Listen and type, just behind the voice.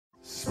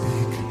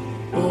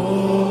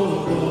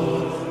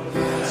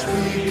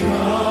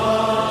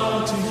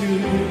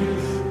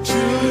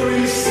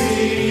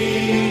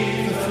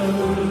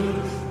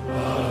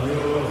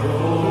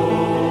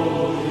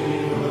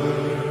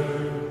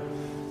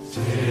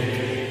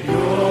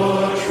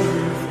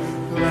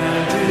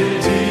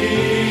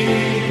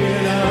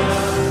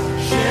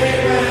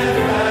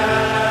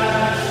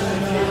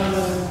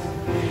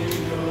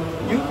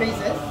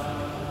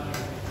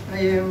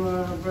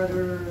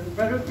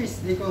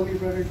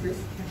priest.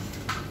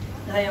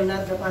 I am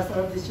not the pastor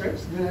of this church.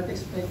 Do not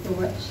expect too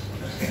much.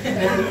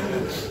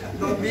 And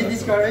don't be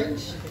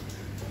discouraged.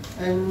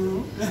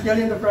 I'm still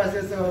in the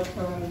process of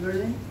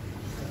learning.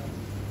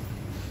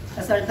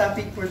 As our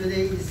topic for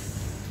today is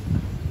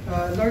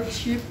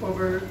Lordship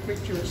over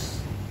creatures.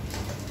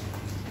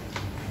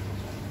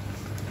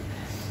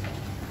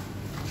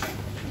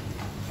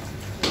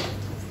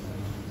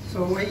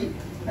 So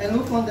I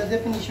look on the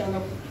definition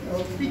of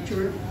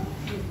creature.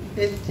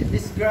 It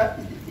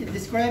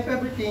describes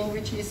everything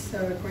which is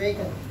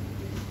created.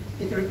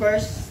 It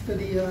refers to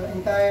the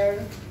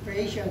entire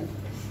creation.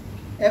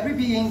 Every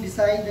being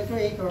beside the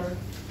Creator,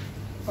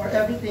 or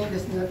everything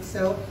that's not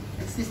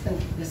self-existent.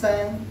 The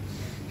sun,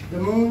 the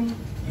moon,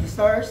 the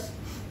stars,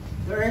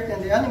 the earth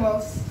and the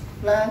animals,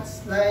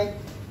 plants, light,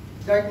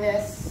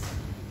 darkness,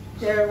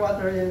 air,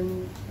 water,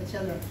 and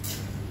etc.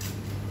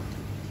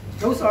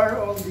 Those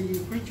are all the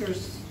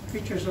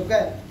creatures of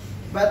God.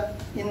 But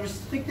in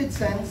restricted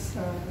sense,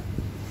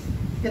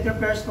 it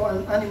refers to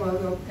an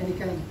animal of any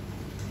kind,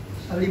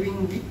 a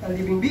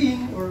living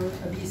being or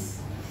a beast.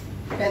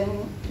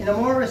 And in a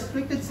more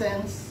restricted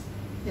sense,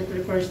 it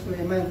refers to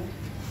a man.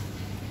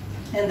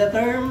 And the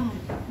term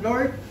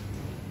Lord,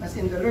 as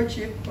in the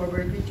lordship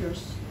over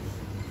creatures,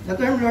 the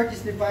term Lord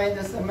is defined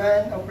as a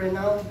man of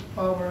renowned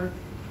power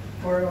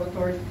or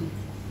authority.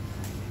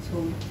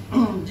 So,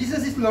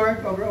 Jesus is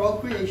Lord over all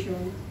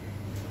creation.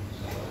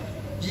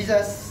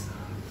 Jesus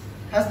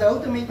has the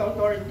ultimate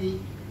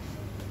authority,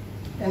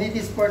 and it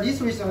is for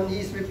this reason he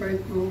is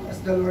referred to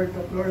as the Lord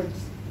of Lords.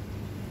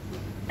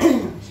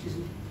 Excuse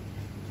me.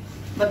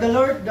 But the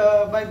Lord,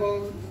 the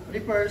Bible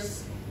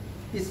refers,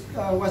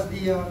 was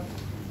the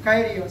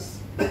Kyrios,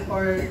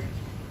 or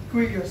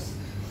Kurios.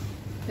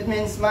 It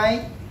means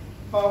might,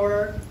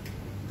 power,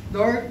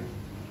 Lord,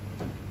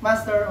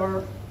 master,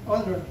 or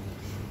owner.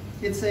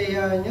 It's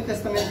a New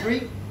Testament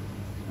Greek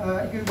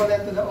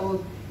equivalent to the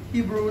Old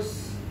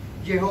Hebrews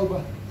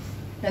Jehovah.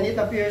 And it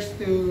appears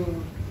in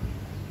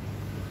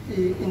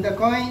the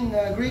Koine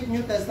Greek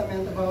New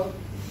Testament about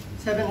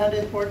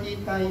 740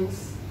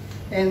 times,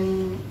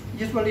 and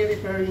usually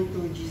referring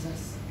to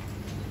Jesus.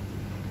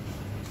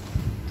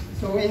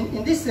 So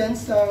in this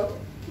sense,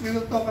 we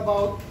will talk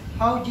about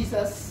how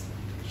Jesus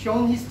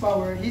shown his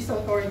power, his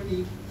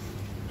authority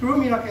through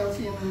miracles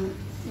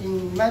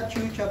in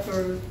Matthew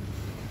chapter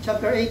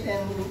 8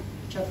 and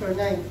chapter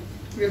 9.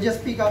 We'll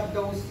just pick up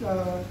those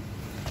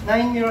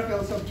 9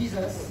 miracles of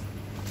Jesus,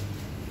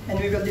 and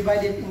we will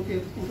divide it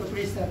into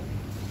 3 sets.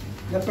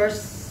 The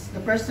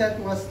first set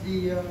was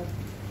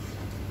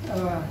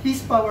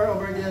his power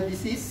over the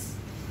disease.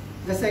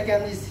 The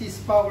second is his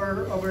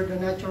power over the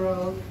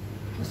natural,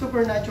 the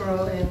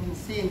supernatural, and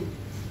sin.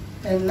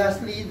 And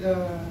lastly,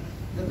 the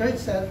third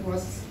set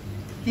was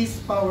his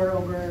power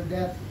over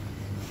death.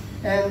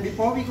 And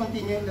before we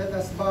continue, let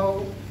us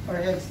bow our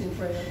heads in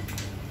prayer.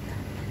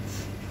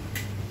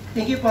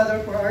 Thank you, Father,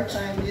 for our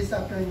time this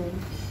afternoon.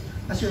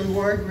 As your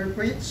word were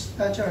preached,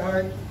 touch our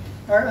heart,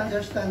 our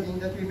understanding,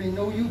 that we may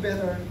know you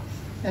better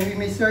and we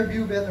may serve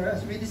you better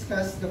as we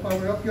discuss the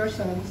power of your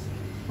sons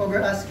over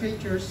us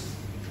creatures.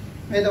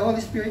 May the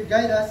Holy Spirit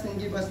guide us and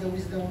give us the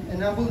wisdom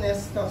and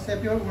humbleness to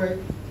accept your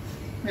word.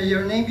 May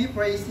your name be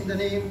praised in the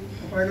name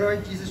of our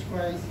Lord Jesus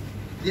Christ.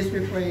 This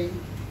we pray.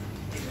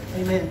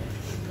 Amen.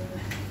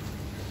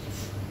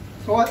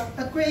 So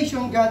at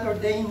creation, God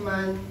ordained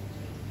man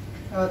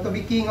to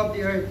be king of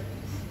the earth,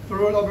 to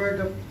rule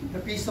over the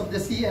beasts of the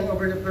sea and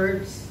over the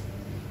birds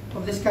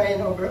of the sky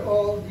and over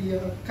all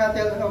the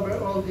cattle and over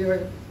all the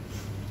earth,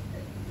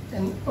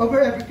 and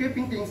over every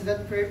creeping things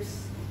that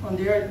creeps on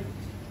the earth.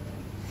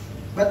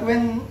 But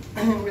when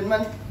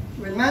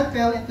man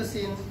fell into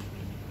sin,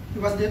 he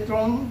was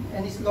dethroned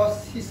and he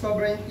lost his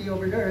sovereignty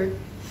over the earth.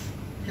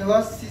 He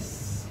lost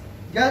his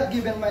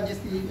God-given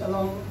majesty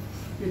along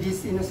with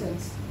his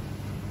innocence.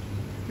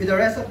 With the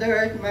rest of the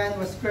earth, man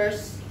was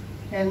cursed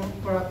and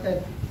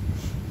corrupted.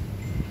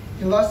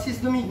 He lost his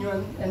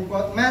dominion, and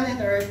both man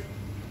and earth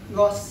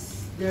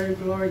lost their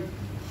glory.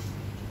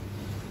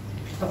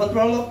 The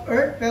control of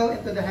earth fell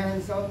into the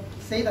hands of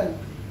Satan,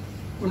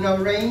 who now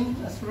reigns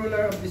as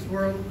ruler of this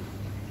world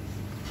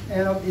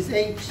and of this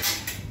age.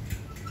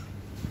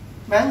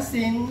 Man's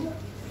sin,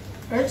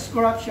 earth's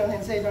corruption,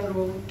 and Satan's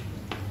rule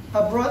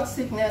have brought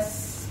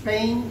sickness,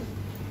 pain,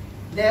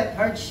 death,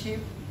 hardship,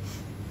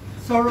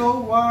 sorrow,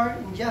 war,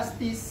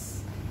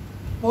 injustice,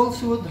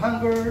 falsehood,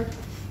 hunger,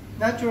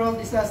 natural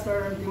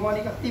disaster,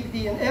 demonic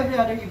activity, and every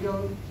other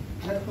evil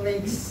that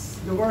plagues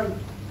the world.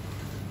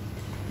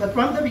 But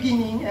from the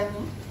beginning, and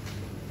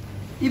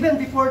even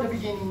before the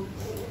beginning,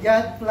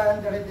 God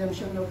planned the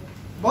redemption of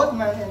both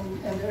man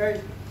and the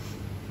earth,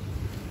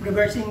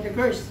 reversing the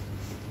curse.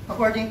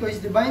 According to his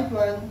divine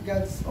plan,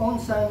 God's own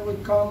Son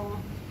would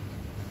come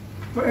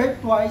to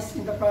earth twice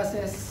in the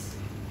process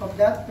of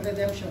that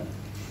redemption.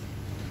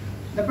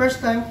 The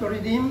first time to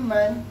redeem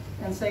man,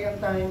 and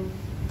second time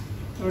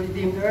to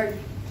redeem the earth.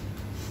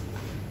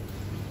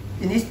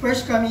 In his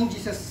first coming,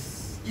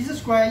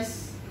 Jesus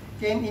Christ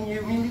came in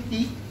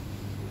humility,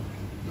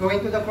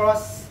 going to the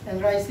cross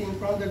and rising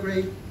from the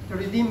grave to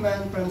redeem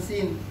man from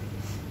sin.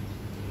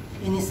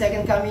 In his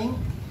second coming,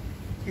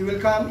 he will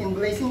come in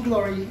blazing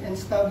glory and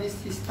establish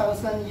his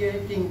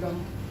 1,000-year kingdom,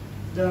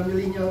 the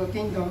millennial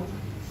kingdom.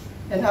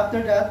 And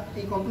after that,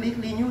 a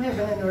completely new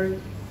heaven and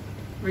earth,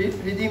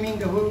 redeeming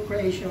the whole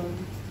creation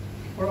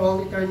for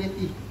all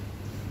eternity.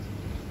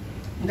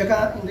 In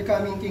the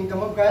coming kingdom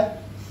of God,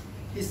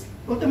 his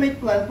ultimate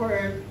plan for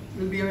earth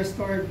will be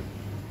restored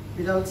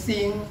without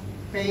sin,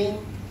 pain,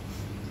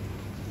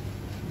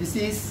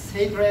 disease,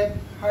 hatred,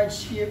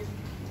 hardship,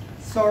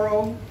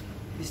 sorrow,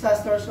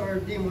 disasters, or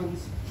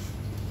demons.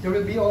 There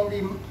will be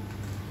only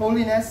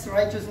holiness,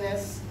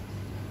 righteousness,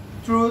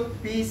 truth,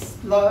 peace,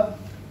 love,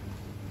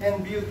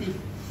 and beauty.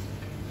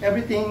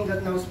 Everything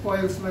that now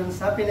spoils man's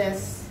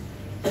happiness,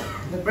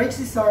 that breaks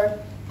his heart,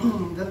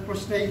 that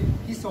prostrates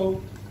his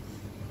hope,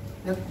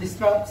 that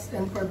disrupts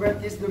and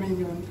perverts his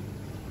dominion,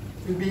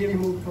 will be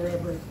removed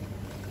forever.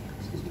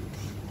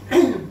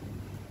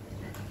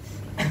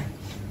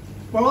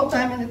 For all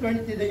time and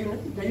eternity,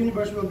 the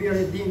universe will be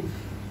redeemed.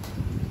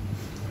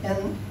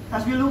 And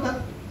as we look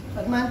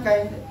at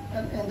mankind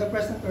and the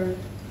present earth,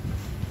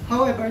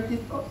 however,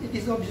 it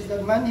is obvious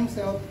that man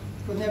himself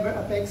could never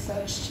affect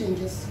such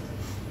changes.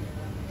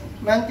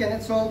 Man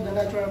cannot solve the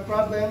natural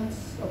problems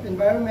of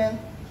environment,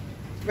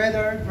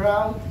 weather,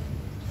 drought,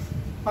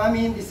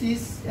 famine,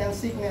 disease, and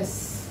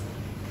sickness.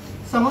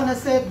 Someone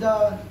has said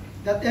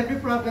that every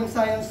problem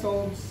science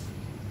solves,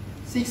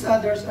 6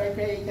 others are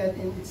created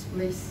in its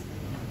place.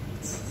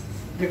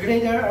 The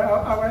greater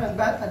our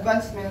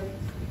advancement,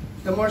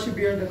 the more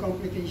severe the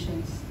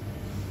complications.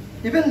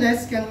 Even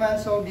less can man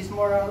solve these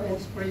moral and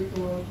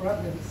spiritual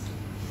problems.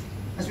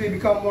 As we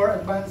become more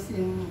advanced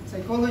in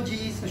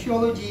psychology,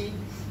 sociology,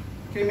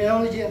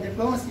 criminology, and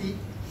diplomacy,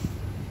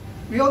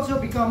 we also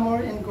become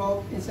more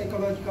engulfed in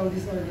psychological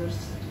disorders,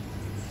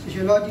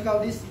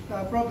 sociological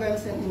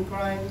problems, and in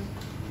crime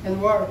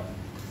and war.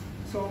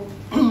 So,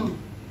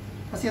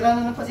 pasira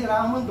na ng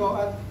pasira ang mundo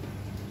at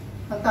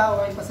ang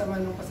tao ay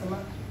pasama ng pasama.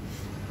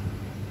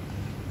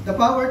 The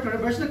power to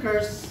reverse the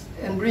curse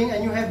and bring a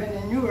new heaven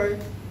and new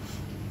earth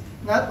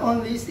not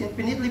only is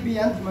infinitely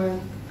beyond man,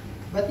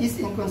 but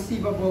is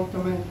inconceivable to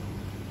man.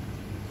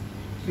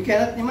 We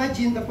cannot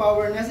imagine the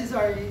power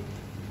necessary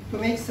to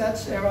make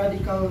such a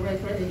radical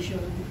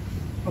recreation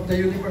of the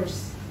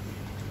universe.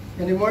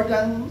 Any more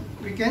than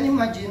we can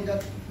imagine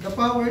that the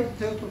power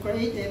to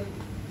create it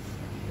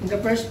in the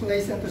first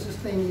place and to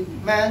sustain it.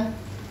 Man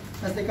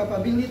has the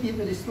capability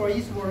to destroy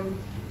his world,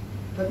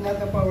 but not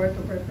the power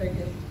to perfect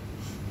it.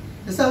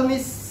 The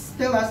psalmists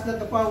tell us that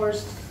the power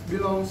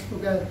belongs to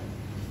God.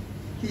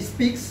 He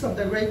speaks of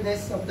the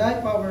greatness of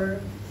thy power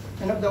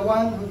and of the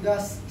one who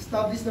does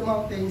establish the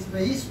mountains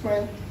by his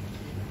strength,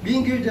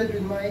 being girded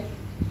with might.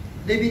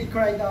 David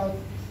cried out,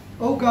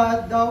 O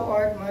God, thou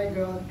art my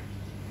God.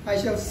 I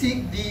shall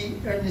seek thee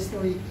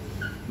earnestly.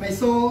 My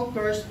soul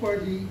thirsts for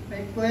thee,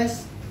 my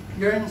flesh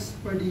yearns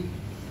for thee.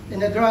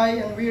 In a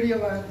dry and weary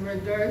land where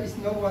there is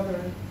no water,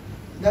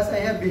 thus I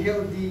have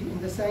beheld thee in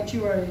the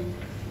sanctuary,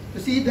 to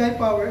see thy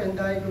power and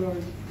thy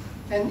glory.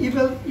 And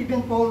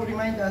even Paul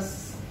reminds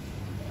us,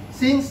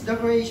 since the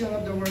creation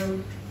of the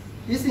world,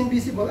 his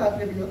invisible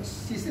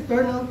attributes, his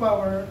eternal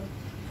power,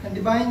 and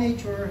divine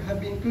nature have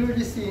been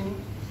clearly seen,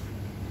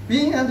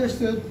 being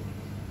understood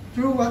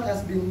through what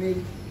has been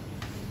made.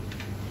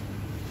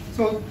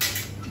 So,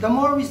 the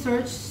more we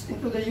search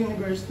into the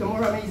universe, the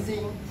more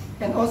amazing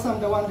and awesome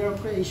the wonder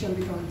of creation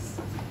becomes.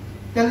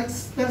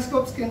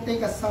 Telescopes can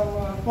take us some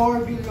 4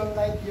 billion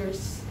light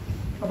years,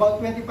 about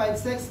 25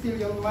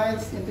 sextillion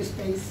miles into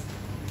space,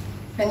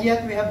 and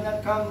yet we have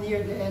not come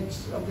near the edge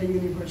of the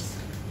universe.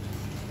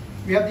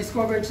 We have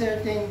discovered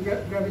certain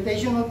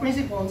gravitational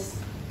principles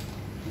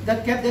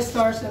that kept the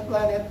stars and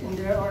planets in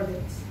their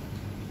orbits.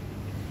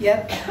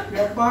 Yet, we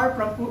are far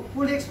from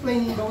fully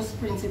explaining those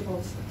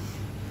principles,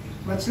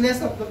 much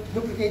less of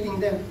duplicating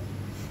them.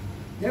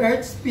 The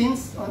Earth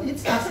spins on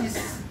its axis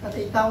at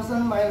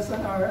 1,000 miles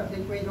an hour at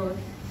the equator,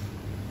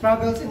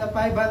 travels in a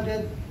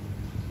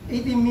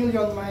 580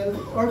 million mile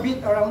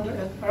orbit around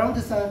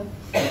the Sun,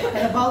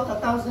 at about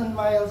 1,000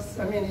 miles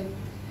a minute,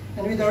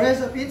 and with the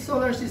rest of its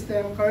solar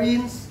system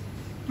careens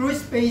through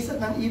space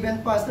at an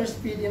even faster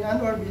speed in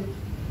an orbit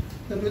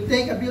that would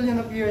take 1 billion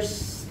of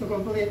years to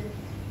complete.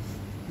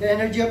 The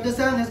energy of the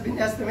Sun has been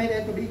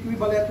estimated to be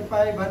equivalent to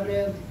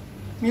 500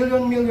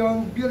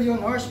 billion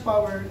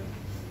horsepower,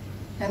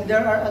 and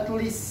there are at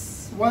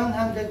least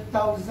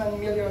 100,000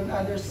 million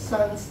other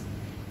suns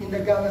in the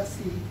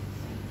galaxy.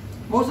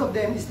 Most of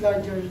them is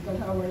larger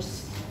than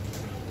ours.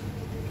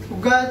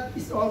 God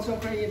is also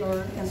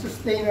creator and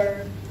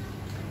sustainer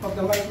of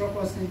the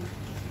microcosm.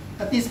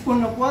 A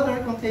teaspoon of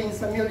water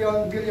contains 1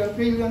 million billion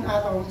trillion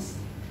atoms,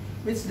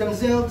 which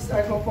themselves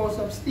are composed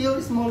of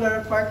still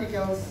smaller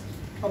particles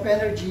of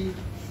energy.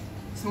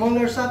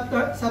 Smaller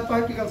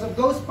subparticles of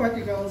those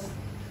particles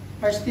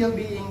are still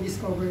being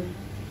discovered.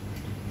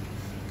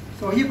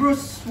 So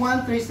Hebrews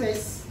 1:3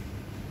 says,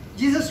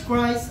 Jesus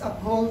Christ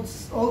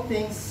upholds all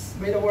things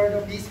by the word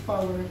of his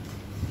power.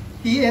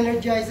 He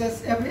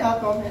energizes every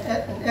atom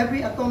and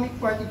every atomic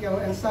particle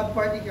and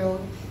subparticle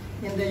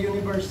in the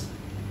universe.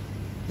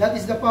 That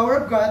is the power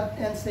of God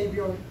and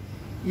Savior.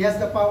 He has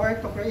the power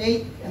to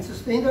create and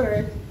sustain the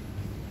earth.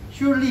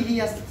 Surely He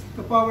has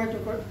the power to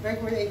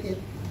recreate it.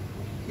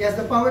 He has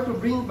the power to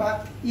bring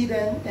back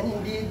Eden and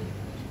indeed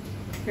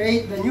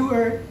create the new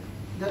earth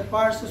that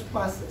far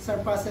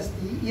surpasses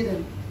the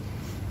Eden.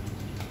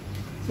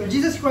 So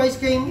Jesus Christ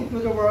came into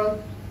the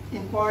world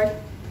in part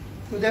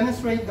to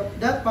demonstrate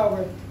that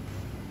power,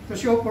 to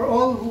show for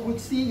all who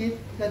would see it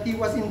that He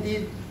was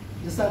indeed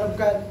the Son of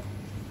God.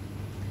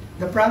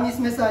 The promised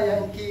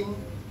Messiah and King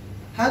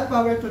had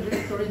power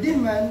to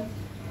redeem man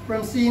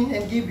from sin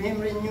and give him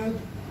renewed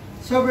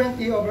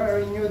sovereignty over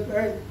a renewed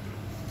earth.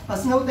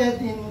 As noted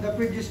in the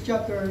previous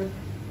chapter,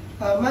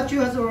 Matthew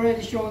has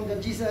already shown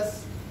that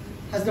Jesus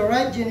has the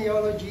right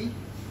genealogy,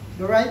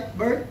 the right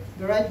birth,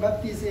 the right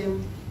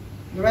baptism,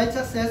 the right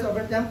success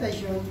over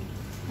temptation,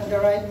 and the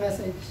right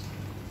message.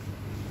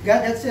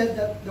 God had said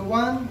that the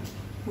one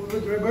who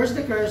would reverse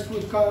the curse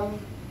would come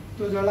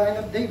to the line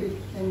of David,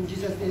 and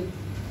Jesus did.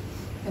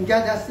 And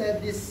God has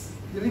said this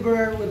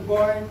deliverer was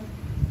born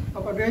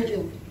of a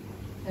virgin,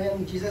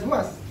 and Jesus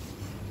was.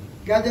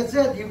 God had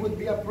said He would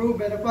be approved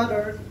by the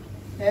Father,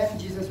 and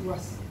Jesus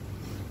was.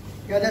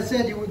 God had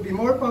said He would be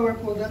more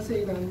powerful than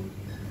Satan,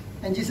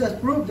 and Jesus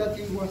proved that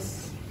He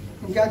was.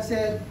 And God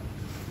said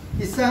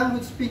His Son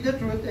would speak the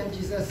truth, and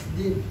Jesus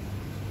did.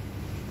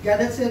 God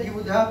had said He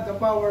would have the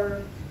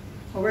power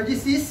over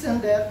disease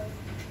and death,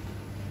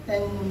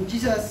 and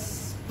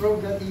Jesus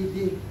proved that He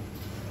did.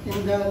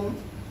 In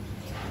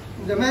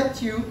the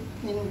Matthew,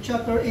 in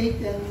chapter 8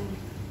 and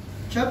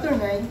chapter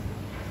 9,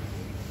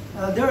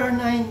 there are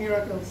 9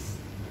 miracles.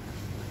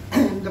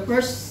 The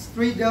first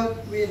 3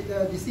 dealt with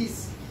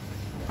disease,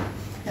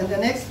 and the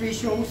next 3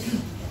 shows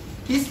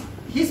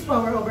His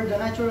power over the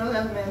natural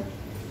element,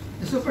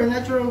 the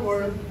supernatural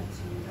world,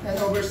 and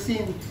over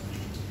sin.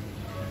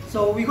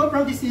 So we go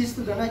from disease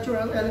to the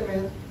natural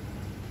element,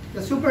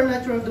 the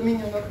supernatural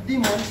dominion of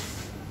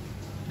demons,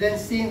 then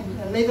sin,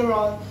 and later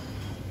on,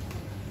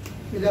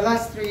 with the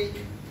last 3,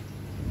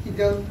 He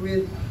dealt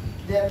with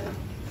death.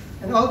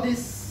 And all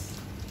these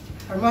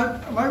are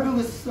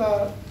marvelous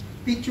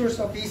pictures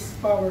of His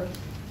power.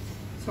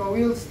 So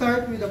we'll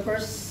start with the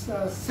first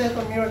set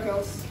of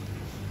miracles.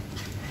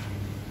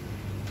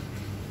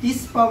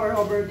 His power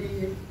over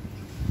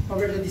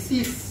the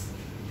disease.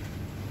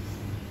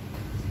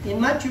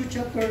 In Matthew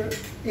chapter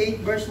 8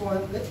 verse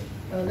 1,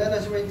 let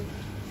us read.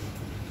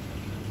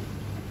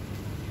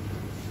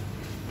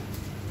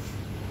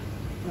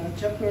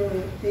 Chapter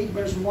 8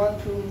 verse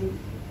 1 to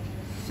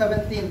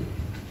 17.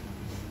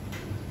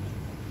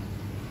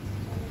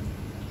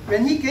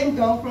 When He came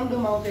down from the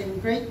mountain,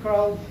 a great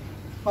crowd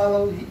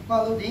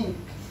followed Him.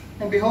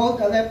 And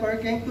behold, a leper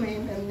came to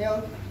Him and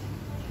knelt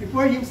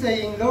before Him,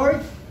 saying,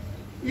 Lord,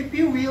 if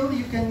you will,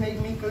 you can make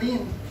me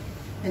clean.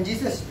 And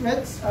Jesus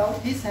stretched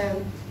out His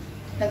hand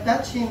and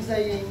touched him,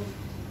 saying,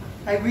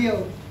 I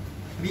will,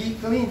 be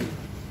clean.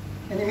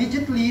 And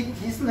immediately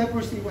his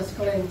leprosy was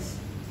cleansed.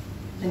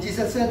 And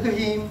Jesus said to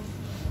him,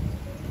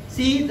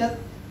 see that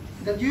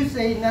you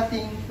say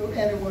nothing to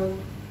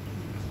anyone,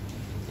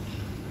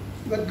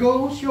 but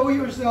go show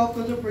yourself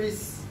to the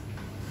priests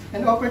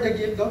and offer the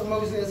gift that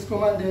Moses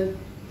commanded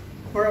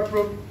for a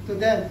proof to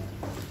them.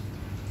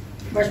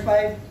 Verse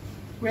 5,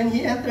 when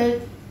he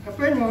entered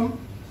Capernaum,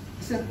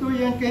 the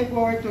centurion came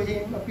forward to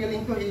him,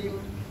 appealing to him,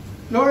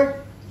 Lord,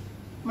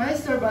 my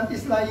servant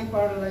is lying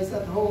paralyzed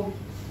at home,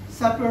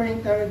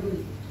 suffering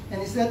terribly.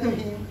 And he said to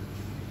him,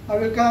 I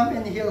will come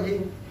and heal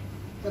him.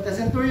 But the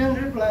centurion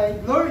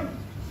replied, Lord,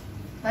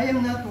 I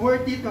am not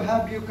worthy to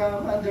have you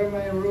come under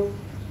my roof,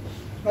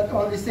 but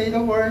only say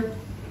the word,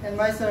 and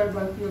my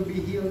servant will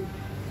be healed.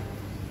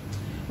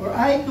 For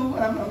I too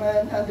am a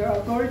man under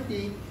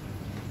authority,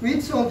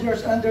 with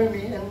soldiers under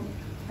me, and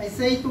I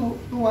say to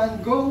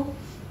one, go,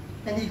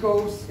 and he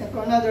goes, and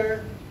to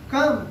another,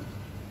 come,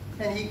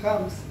 and he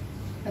comes.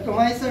 And to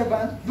my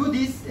servant, do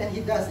this, and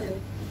he does it.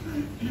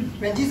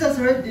 When Jesus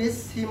heard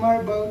this, he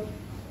marveled,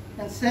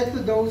 and said to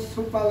those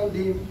who followed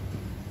him,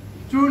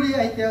 truly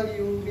I tell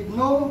you, with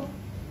no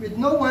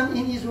one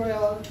in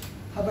Israel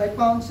have I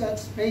found such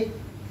faith.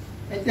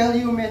 I tell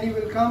you, many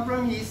will come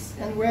from east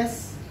and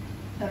west,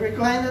 and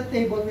recline at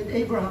table with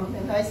Abraham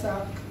and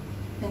Isaac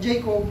and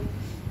Jacob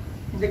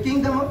in the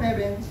kingdom of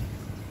heaven,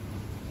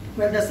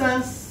 where the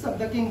sons of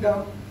the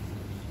kingdom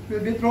will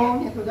be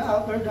thrown into the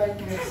outer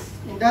darkness.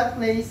 In that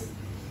place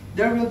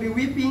there will be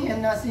weeping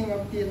and gnashing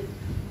of teeth.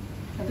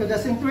 And to the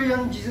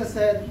centurion Jesus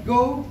said,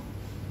 go,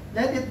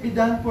 let it be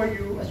done for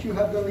you as you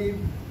have believed.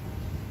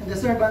 And the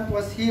servant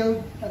was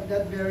healed at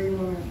that very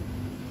moment.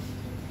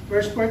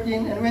 Verse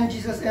 14, and when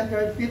Jesus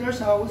entered Peter's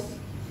house,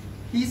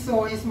 he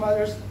saw his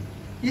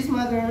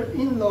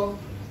mother-in-law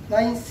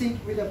lying sick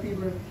with a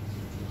fever.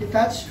 He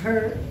touched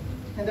her,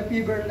 and the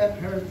fever left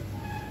her.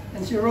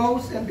 And she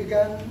rose and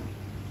began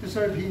to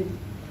serve him.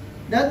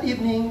 That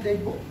evening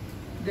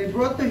they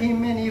brought to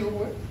him many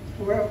who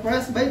were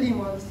oppressed by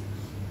demons,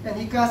 and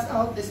he cast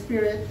out the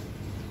spirit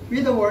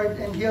with a word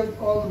and healed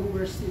all who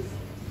were sick.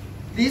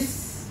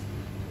 This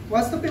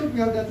was to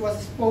fulfill that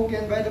was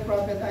spoken by the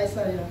prophet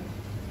Isaiah.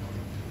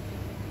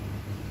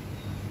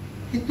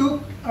 He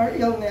took our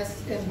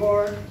illness and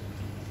bore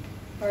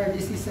our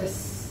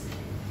diseases.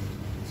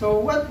 So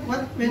what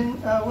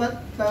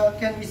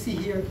can we see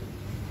here?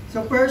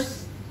 So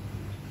first,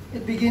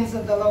 it begins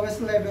at the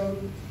lowest level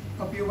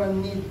of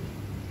human need,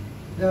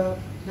 the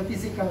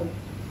physical.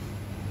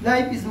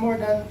 Life is more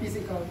than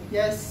physical,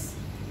 yes,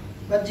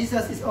 but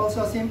Jesus is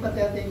also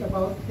sympathetic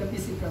about the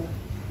physical.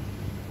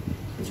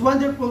 It's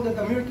wonderful that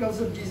the miracles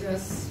of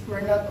Jesus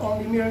were not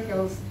only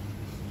miracles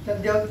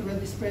that dealt with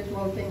the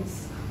spiritual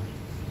things,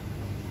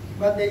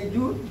 but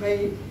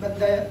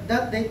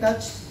that they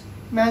touch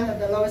man at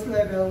the lowest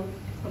level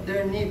of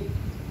their need,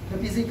 the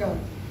physical.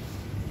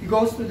 He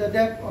goes to the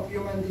depth of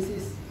human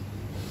disease.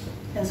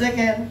 And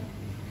second,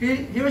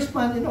 he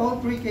responds in all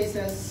three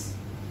cases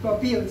to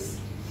appeals.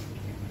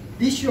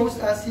 This shows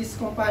us his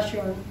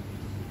compassion.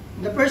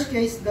 In the first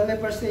case, the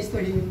leper says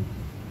to him,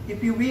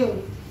 "If you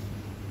will,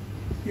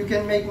 you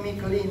can make me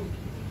clean."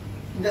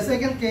 In the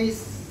second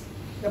case,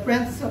 the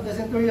prince of the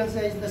centurion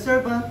says, "The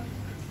servant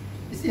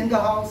is in the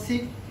house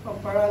sick of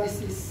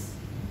paralysis."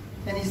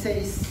 And he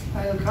says,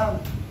 "I'll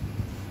come."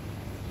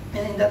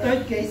 And in the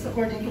third case,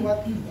 according to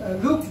what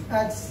Luke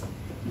adds,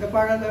 the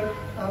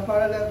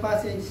parallel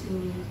passage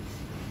in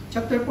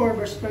chapter 4,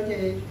 verse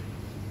 38,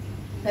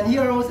 "And he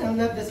arose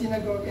and left the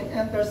synagogue and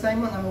entered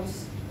Simon's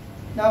house.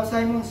 Now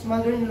Simon's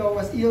mother-in-law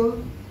was ill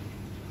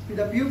with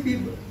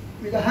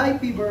a high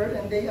fever,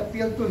 and they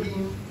appealed to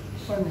him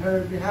on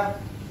her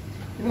behalf."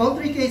 In all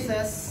three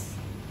cases,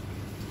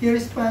 he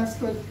responds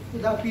to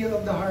the appeal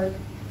of the heart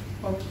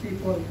of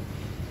people.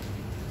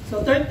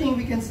 So third thing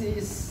we can see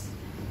is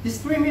these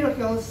three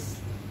miracles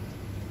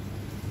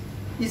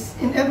is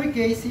in every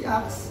case he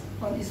acts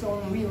on his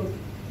own will.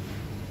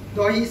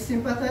 Though he is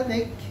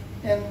sympathetic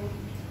and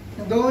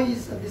though he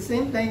is at the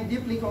same time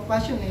deeply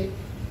compassionate,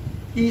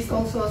 he is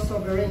also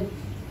sovereign.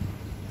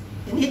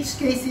 In each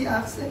case he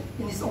acts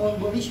in his own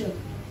volition.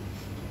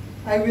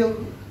 I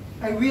will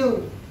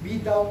be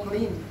thou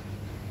clean,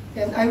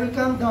 and I will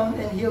come down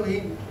and heal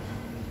him.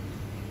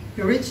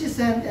 He reached his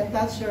hand and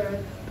touched her,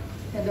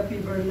 and the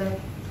fever left.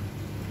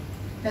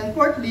 And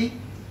fourthly,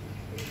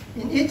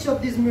 in each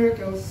of these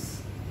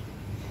miracles,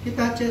 he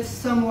touches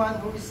someone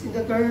who is in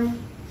the term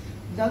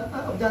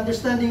of the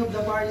understanding of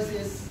the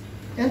Pharisees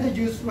and the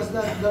Jews was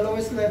the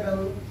lowest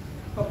level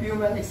of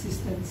human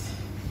existence.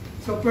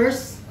 So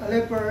first, a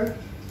leper,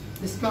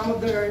 the scum of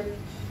the earth,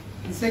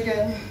 and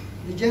second,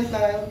 the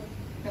Gentile,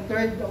 and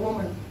third, the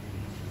woman.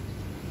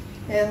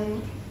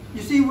 And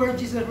you see where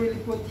Jesus really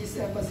put his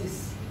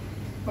emphasis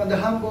on the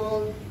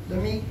humble, the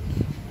meek,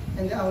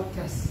 and the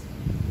outcast.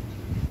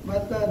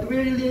 But do we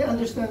really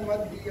understand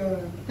what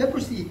the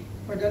leprosy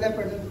or the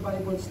leper that the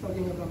Bible is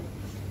talking about?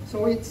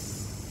 So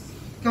it's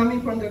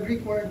coming from the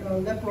Greek word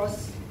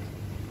lepros,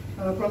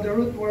 from the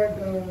root word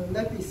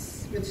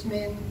lepis, which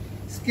means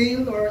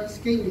scale or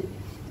scaly.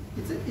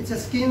 It's a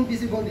skin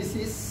visible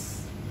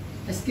disease,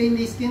 a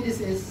scaly skin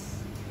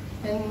disease,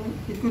 and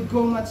it could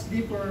go much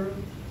deeper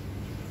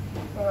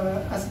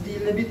as the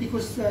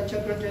Leviticus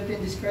chapter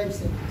 13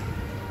 describes it.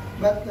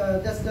 But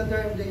that's the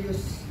term they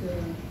use,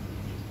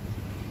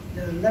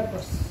 the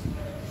lepros.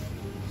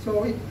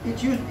 So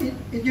it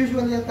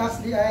usually attacks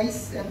the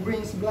eyes and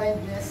brings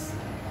blindness.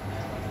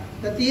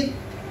 The teeth,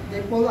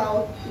 they pull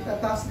out, it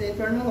attacks the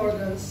internal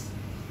organs,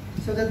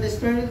 so that the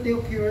sterility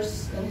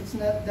occurs and it's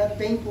not that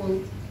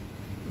painful.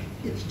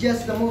 It's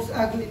just the most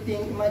ugly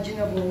thing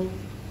imaginable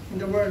in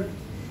the world.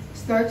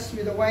 Starts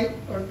with a white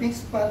or pink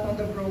spot on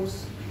the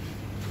brows,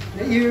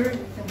 the ear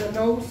and the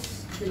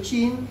nose, the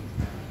chin,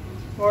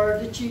 or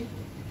the cheek.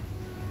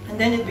 And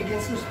then it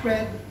begins to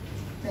spread,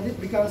 and it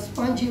becomes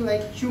spongy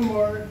like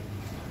tumor,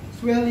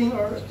 swelling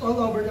or all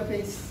over the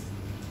face.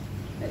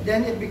 And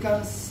then it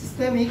becomes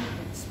systemic,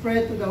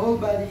 spread to the whole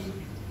body,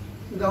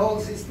 to the whole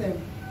system.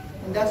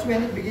 And that's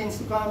when it begins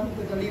to come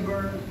to the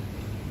liver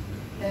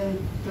and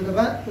to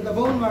the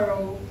bone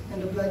marrow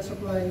and the blood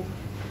supply.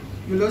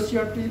 You lose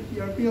your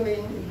feeling,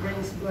 it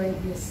brings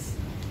blindness.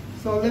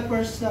 So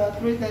lepers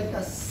treated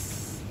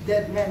as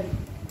dead men.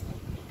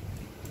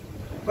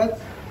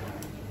 But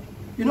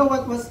you know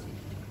what was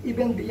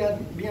even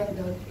beyond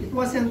that? It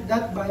wasn't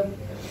that bad,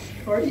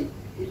 or if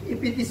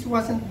it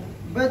wasn't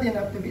bad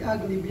enough to be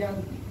ugly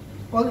beyond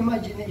all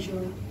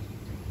imagination.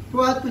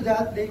 To add to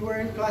that, they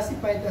were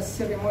classified as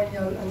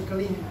ceremonial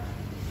unclean.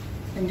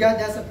 And God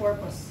has a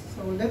purpose.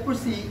 So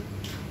leprosy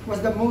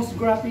was the most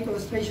graphic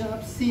illustration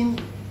of sin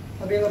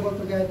available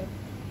to God.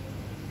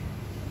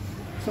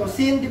 So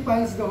sin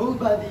defines the whole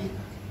body.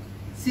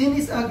 Sin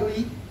is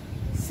ugly.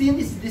 Sin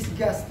is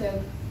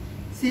disgusted.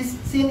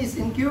 Sin is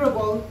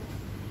incurable.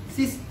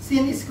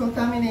 Sin is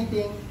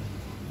contaminating.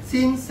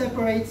 Sin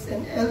separates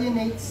and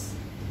alienates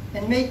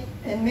and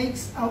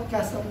makes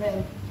outcasts of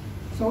men.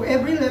 So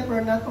every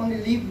leper not only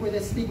lived with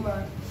the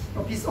stigma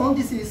of his own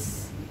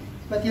disease,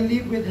 but he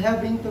lived with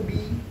having to be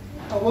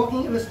a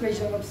walking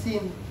illustration of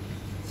sin,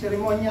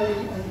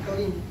 ceremonially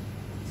unclean,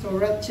 so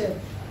wretched.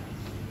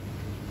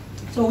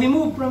 So we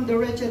move from the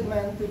wretched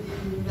man to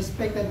the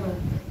respected man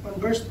on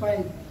verse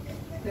 5,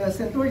 the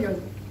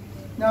centurion.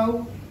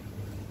 Now,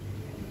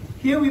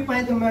 Here we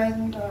find a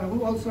man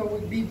who also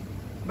would be,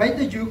 by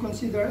the Jew,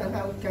 considered an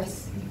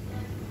outcast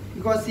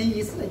because he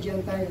is a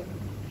Gentile.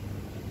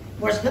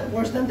 Worse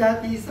than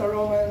that, he is a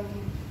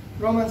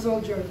Roman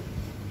soldier,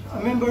 a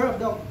member of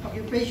the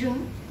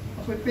occupation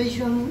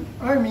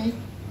army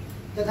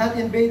that had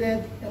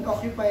invaded and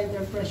occupied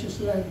their precious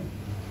land.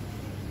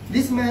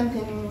 This man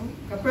in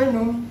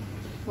Capernaum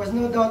was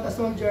no doubt a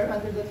soldier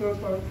under the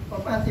troops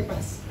of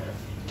Antipas.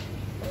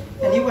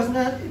 And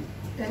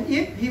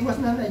if he was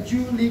not a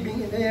Jew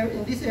living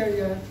in this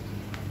area,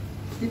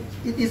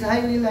 it is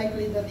highly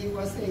likely that he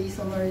was a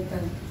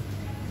Samaritan.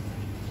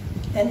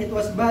 And it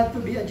was bad to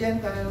be a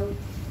Gentile.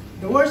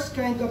 The worst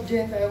kind of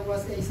Gentile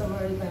was a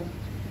Samaritan,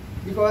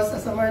 because a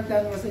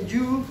Samaritan was a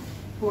Jew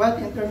who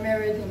had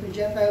intermarried into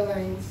Gentile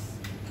lines,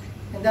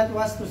 and that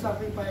was to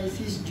sacrifice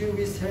his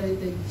Jewish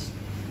heritage,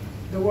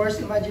 the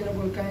worst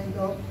imaginable kind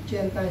of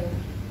Gentile,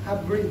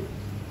 half-breed.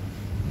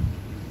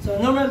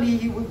 So normally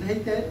he would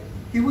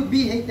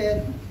be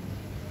hated,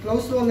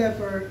 close to a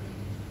leper,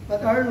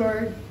 but our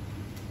Lord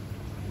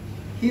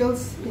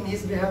heals in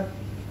his behalf.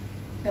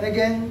 And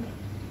again,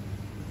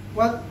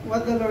 what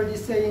the Lord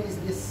is saying is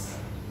this: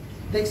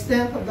 the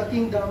extent of the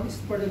kingdom is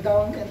for the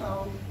down and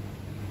out,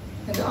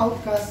 and the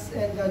outcasts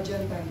and the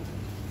Gentile,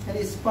 and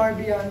is far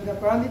beyond the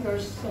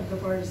parameters of the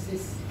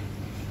Pharisees.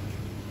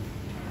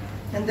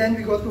 And then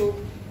we go to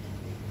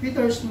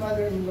Peter's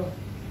mother-in-law.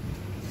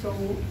 So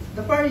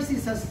the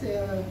Pharisees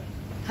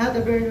had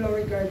a very low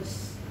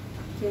regards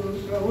to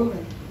a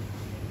woman.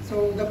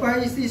 So the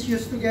Pharisees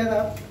used to get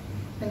up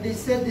and they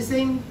said the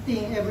same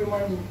thing every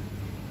morning.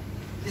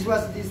 This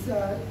was this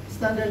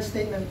standard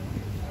statement: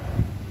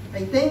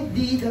 I thank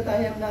thee that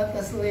I am not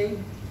a slave,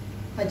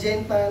 a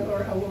Gentile,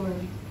 or a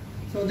woman.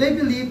 So they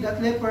believed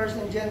that lepers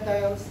and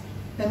Gentiles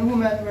and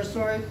women were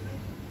sort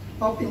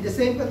of in the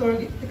same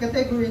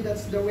category.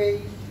 That's the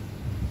way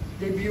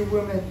they view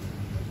women.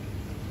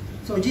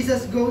 So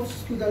Jesus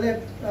goes to the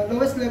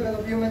lowest level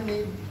of human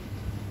need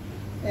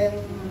and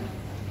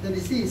the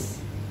disease.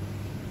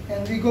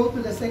 And we go to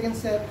the second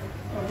set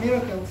of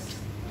miracles.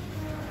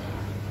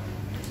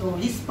 So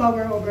his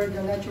power over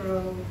the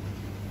natural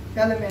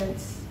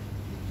elements,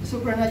 the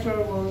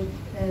supernatural world,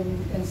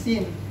 and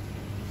sin.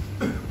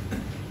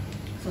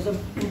 So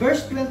in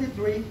verse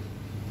 23,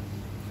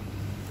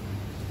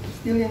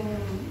 still in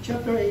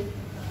chapter 8,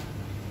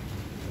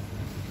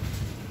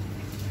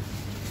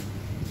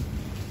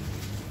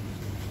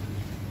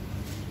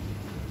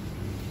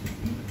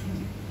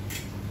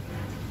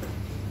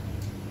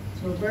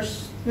 so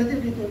verse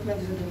 23 to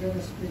 27, let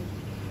us read.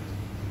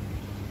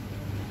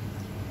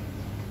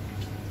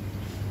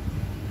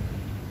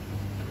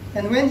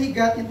 And when he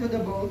got into the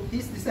boat,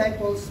 his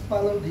disciples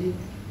followed him.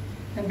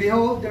 And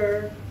behold,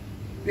 there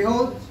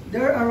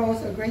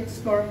arose a great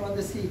storm on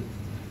the sea,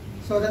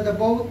 so that the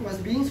boat was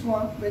being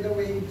swamped by the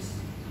waves.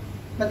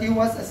 But he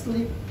was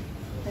asleep.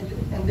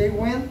 And they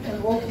went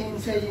and woke him,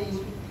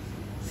 saying,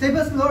 Save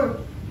us, Lord,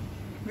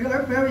 we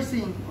are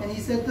perishing. And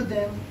he said to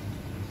them,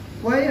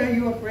 Why are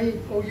you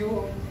afraid, O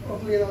you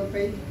of little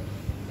faith?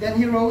 Then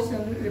he rose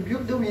and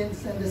rebuked the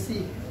winds and the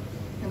sea,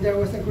 and there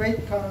was a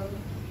great calm.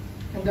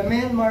 And the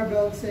men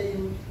marveled,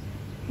 saying,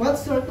 What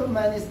sort of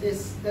man is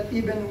this, that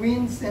even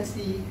winds and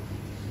sea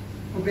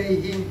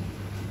obey him?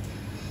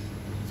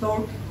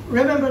 So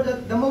remember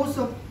that the most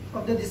of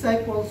the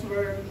disciples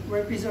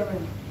were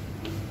fishermen,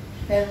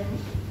 and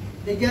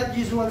they get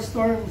usual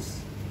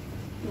storms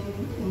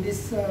in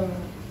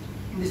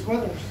these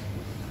waters.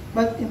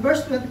 But in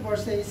verse 24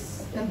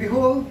 says, And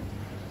behold,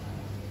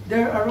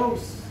 there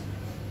arose.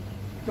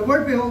 The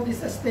word behold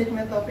is a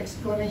statement of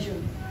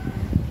exclamation.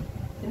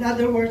 In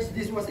other words,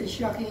 this was a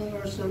shocking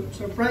or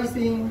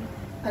surprising,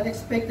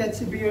 unexpected,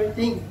 severe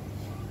thing.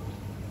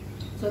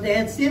 So they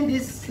had seen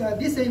these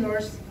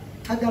sailors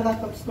had a lot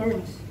of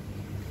storms.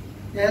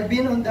 They had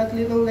been on that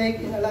little lake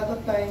in a lot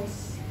of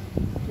times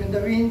when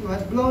the wind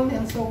had blown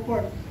and so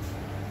forth.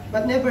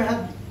 But never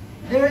had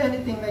there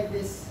anything like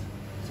this.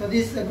 So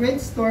this is a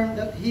great storm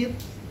that hit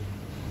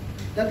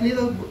that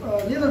little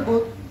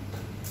boat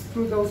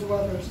through those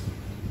waters.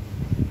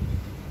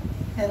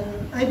 And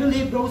I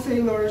believe those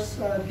sailors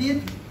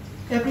did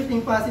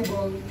everything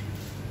possible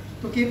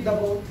to keep the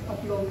boat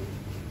afloat,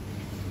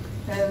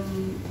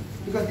 and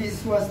because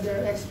this was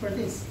their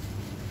expertise.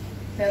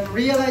 And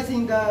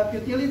realizing the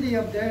futility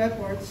of their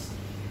efforts,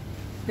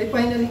 they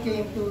finally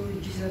came to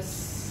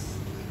Jesus.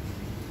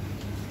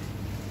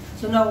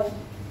 So now,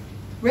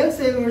 when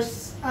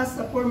sailors ask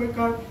a former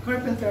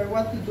carpenter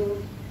what to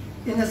do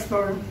in a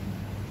storm,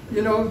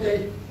 you know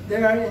they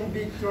are in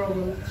big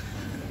trouble.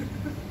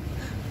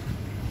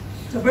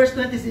 So verse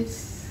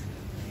 26,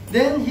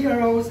 Then he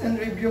arose and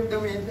rebuked the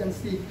wind and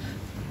sea,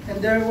 and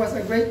there was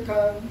a great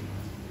calm.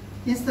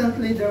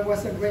 Instantly there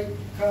was a great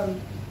calm.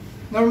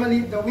 Normally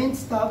if the wind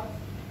stopped,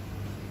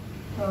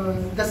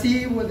 the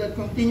sea would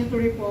continue to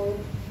ripple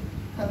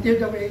until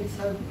the waves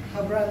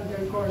have run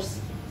their course.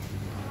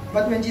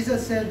 But when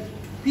Jesus said,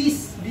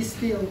 Peace, be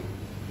still,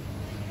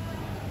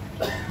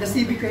 the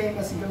sea became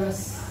as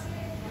glass.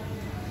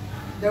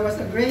 There was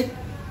a great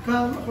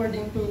calm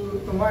according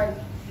to Mark.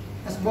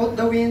 as both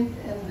the wind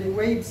and the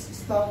waves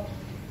stopped.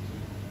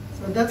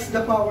 So that's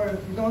the power.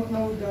 You don't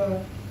know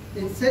the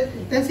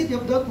intensity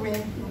of that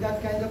wind in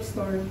that kind of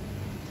storm,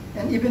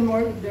 and even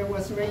more if there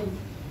was rain.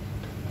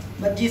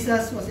 But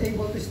Jesus was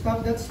able to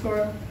stop that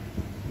storm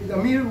with a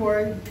mere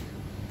word.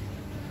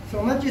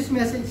 So Matthew's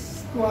message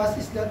to us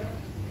is that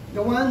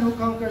the one who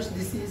conquers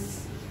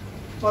disease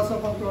also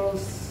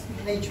controls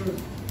nature.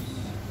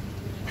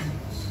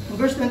 In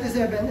verse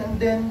 27, and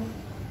then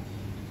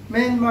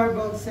men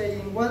marveled,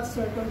 saying, what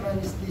sort of man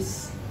is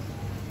this,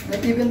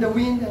 that even the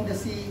wind and the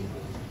sea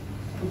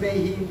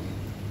obey him?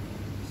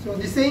 So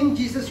the same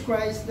Jesus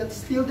Christ that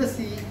still the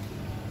sea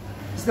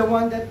is the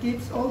one that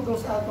keeps all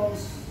those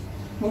atoms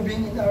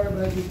moving in our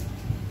body,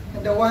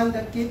 and the one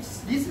that keeps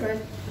this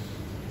earth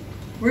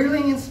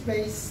whirling in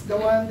space, the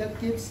one that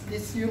keeps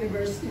this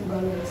universe in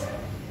balance.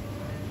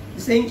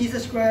 The same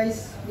Jesus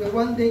Christ will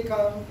one day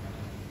come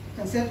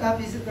and set up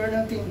his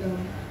eternal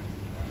kingdom.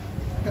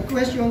 The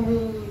question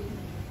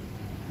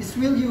is,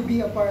 will you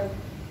be a part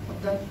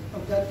of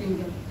that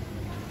kingdom?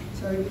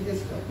 So it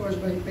is, of course,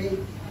 by faith.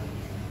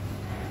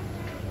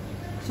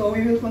 So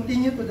we will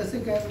continue to the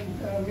second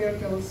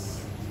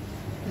miracles,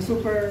 the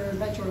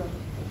supernatural.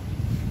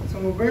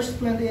 So verse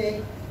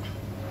 28.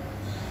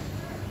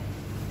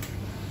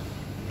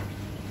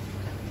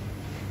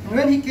 And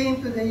when he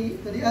came to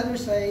the other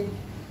side,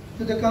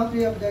 to the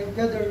country of the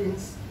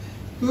Gadarenes,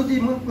 2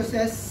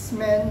 demon-possessed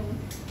men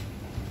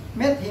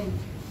met him,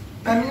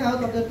 coming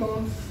out of the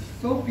tombs,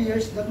 so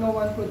fierce that no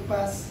one could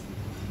pass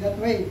that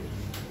way.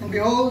 And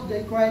behold,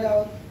 they cried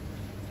out,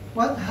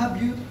 what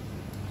have you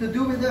to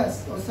do with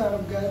us, O Son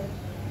of God?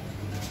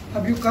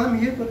 Have you come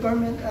here to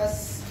torment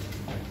us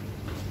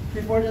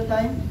before the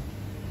time?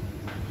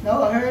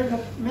 Now a herd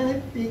of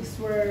many pigs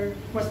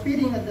was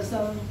feeding at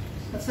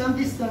some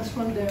distance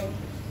from them,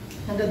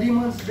 and the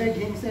demons begged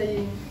him,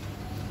 saying,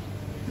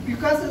 if you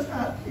cast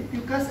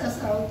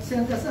us out,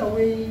 send us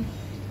away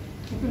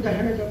into the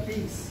herd of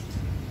pigs.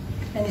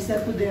 And he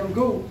said to them,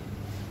 go.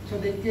 So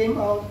they came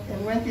out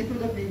and went into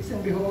the pigs,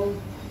 and behold,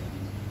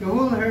 the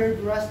whole herd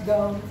rushed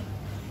down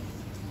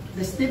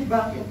the steep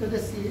bank into the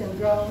sea and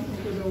drowned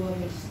into the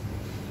waters.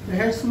 The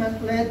herdsmen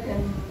fled,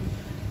 and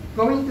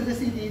going to the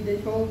city, they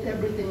told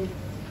everything,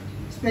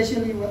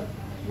 especially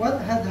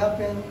what had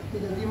happened to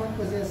the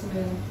demon-possessed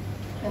men.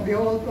 And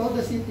behold, all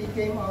the city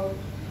came out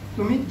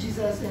to meet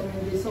Jesus, and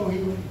when they saw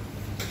him,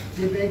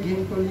 they begged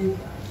him to leave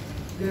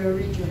their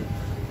region.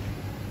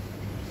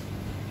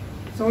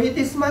 So it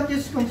is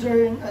Matthew's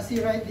concern, as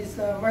he writes this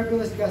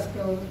marvelous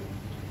gospel,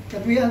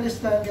 that we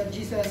understand that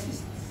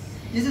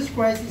Jesus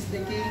Christ is the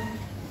King,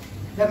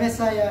 the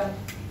Messiah,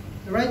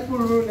 the rightful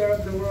ruler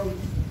of the world,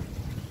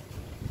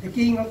 the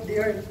King of the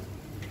earth,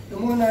 the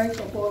monarch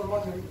of all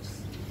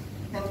monarchs,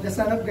 and the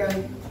Son of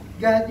God,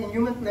 God in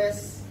human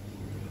flesh,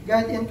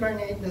 God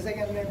incarnate, the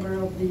second member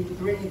of the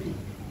Trinity.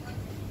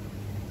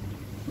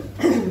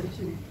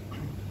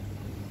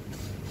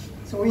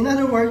 So in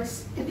other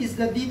words, it is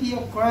the deity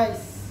of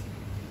Christ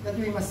that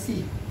we must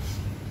see.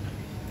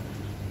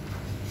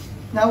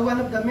 Now, one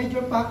of the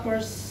major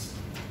factors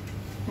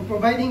in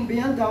providing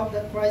beyond doubt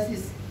that Christ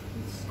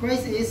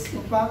is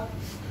in fact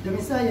the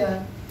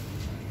Messiah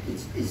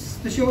is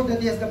to show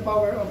that he has the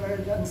power over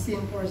the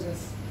unseen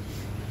forces.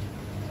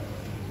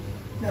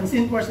 The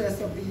unseen forces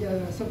of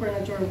the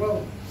supernatural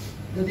world,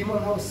 the demon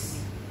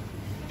hosts.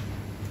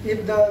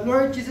 If the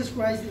Lord Jesus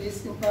Christ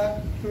is in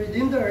fact to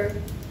redeem the earth,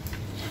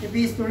 if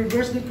he is to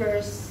reverse the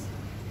curse,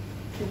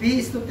 if he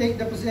is to take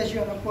the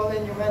possession of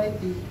fallen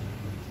humanity,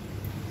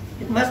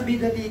 it must be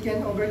that he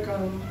can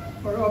overcome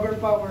or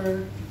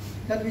overpower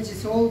that which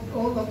is all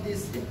of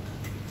this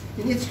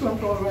in its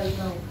control right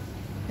now.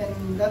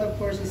 And that, of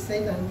course, is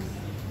Satan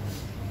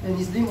and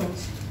his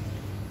demons.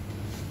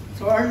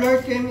 So our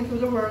Lord came into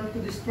the world to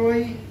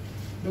destroy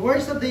the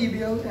works of the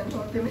evil, and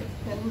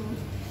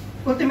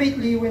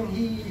ultimately when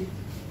he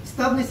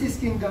established his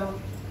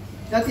kingdom,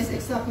 that is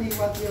exactly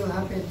what will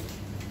happen.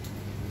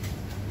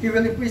 He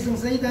will imprison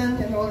Satan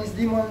and all his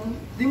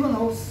demon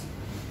hosts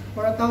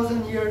for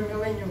 1,000-year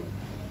millennium,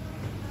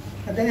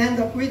 at the end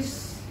of which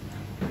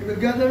he will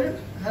gather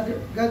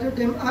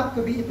them up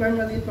to be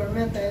eternally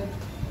tormented.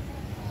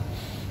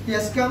 He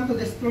has come to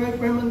destroy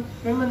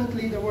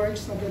permanently the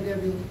works of the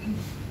devil.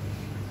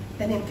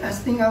 And in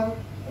casting out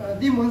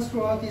demons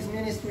throughout his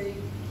ministry,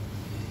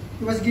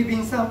 he was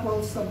giving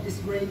samples of this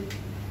great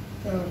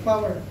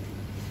power.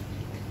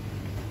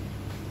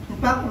 In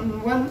fact,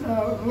 on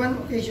one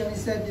occasion he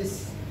said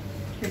this,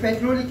 if I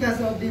truly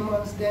cast out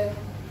demons, then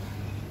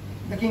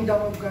the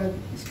kingdom of God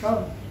is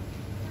come.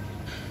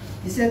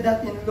 He said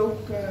that in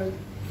Luke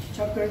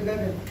chapter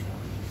 11.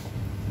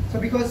 So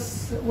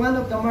because one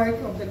of the mark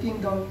of the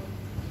kingdom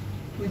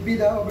would be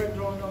the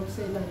overthrow of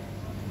Satan.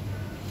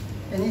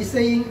 And he's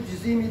saying, if you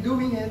see me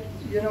doing it,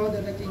 you know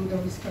that the kingdom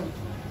is come.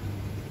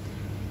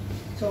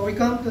 So we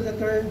come to the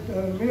third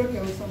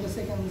miracle from the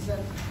second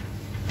descent.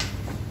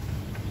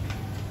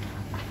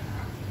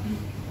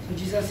 So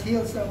Jesus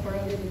heals the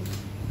paralytic.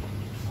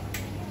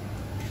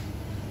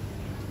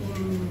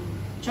 In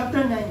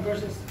chapter 9,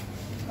 verses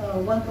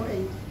 1 to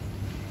 8.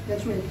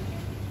 Let's read.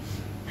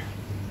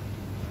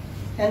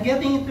 And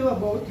getting into a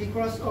boat, he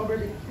crossed over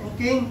and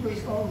came to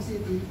his own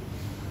city.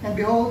 And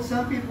behold,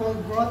 some people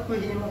brought to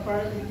him a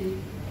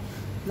paralytic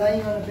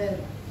lying on a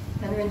bed.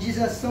 And when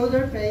Jesus saw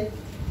their faith,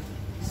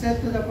 he said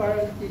to the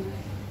paralytic,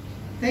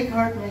 "Take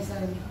heart, my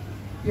son,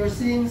 your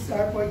sins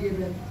are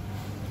forgiven."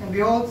 And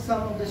behold,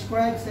 some of the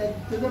scribes said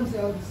to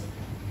themselves,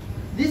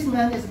 "This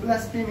man is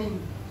blaspheming."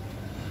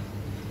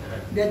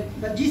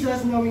 But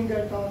Jesus, knowing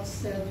their thoughts,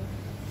 said,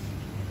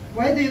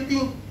 "Why do you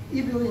think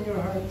evil in your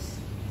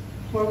hearts?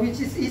 For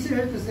which is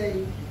easier to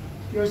say,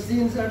 'Your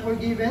sins are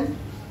forgiven,'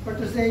 or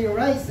to say,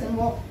 'Rise and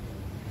walk'?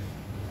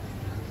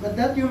 But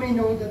that you may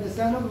know that the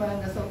Son of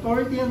Man has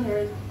authority on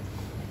earth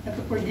and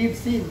to forgive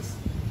sins."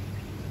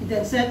 He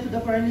then said to the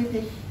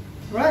paralytic,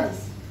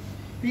 "Rise,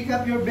 pick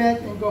up your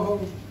bed and go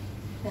home."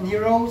 And he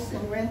rose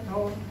and went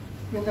home.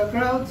 When the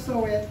crowd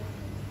saw it,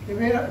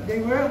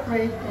 they were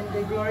afraid, and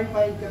they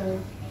glorified God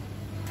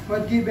who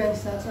had given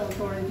such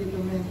authority to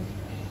men.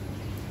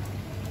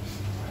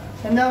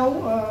 And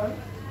now,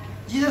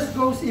 Jesus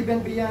goes even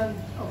beyond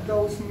of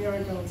those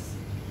miracles.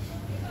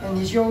 And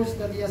he shows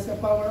that he has the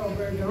power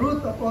over the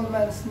root of all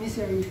man's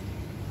misery,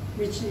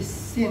 which is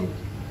sin.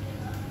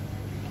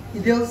 He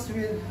deals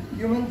with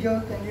human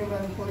guilt and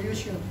human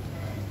pollution,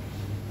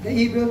 the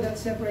evil that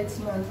separates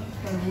man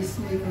from his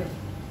maker.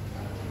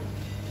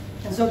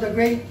 And so the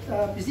great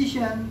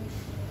physician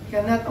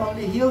can not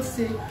only heal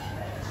sick,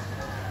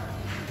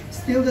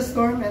 still the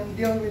storm, and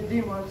deal with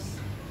demons,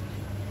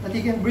 but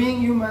he can bring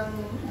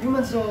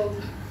human soul.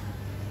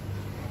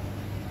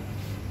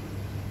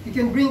 He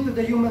can bring to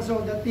the human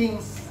soul the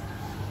things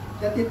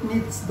that it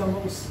needs the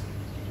most.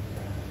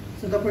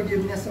 So the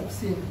forgiveness of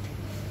sin.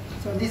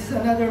 So this is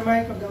another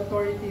mark of the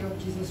authority of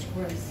Jesus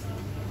Christ.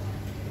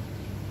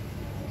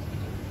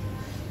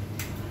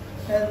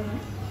 And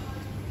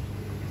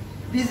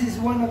this is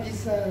one of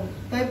his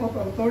type of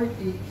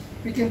authority.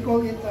 We can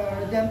call it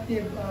a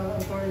redemptive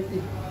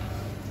authority.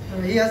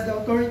 He has the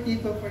authority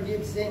to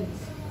forgive sins.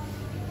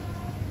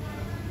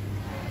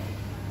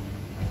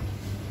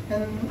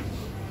 And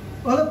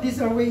all of these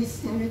are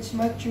ways in which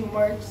Matthew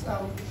marks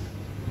out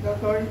the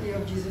authority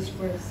of Jesus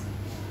Christ.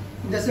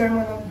 In the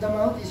Sermon on the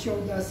Mount, he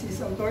showed us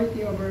his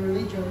authority over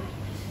religion.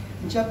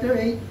 In chapter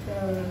 8,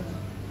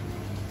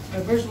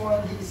 verse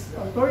 1, his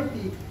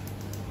authority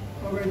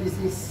over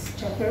disease.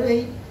 Chapter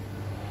 8,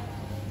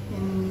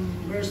 in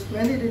verse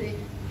 23,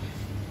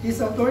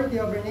 his authority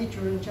over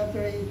nature. In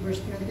chapter 8,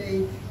 verse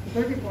 28 to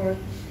 34,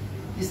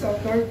 his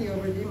authority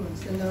over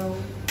demons. And now,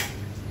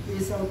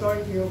 his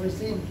authority over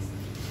sins.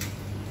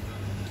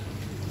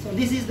 So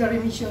this is the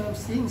remission of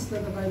sins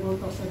that the Bible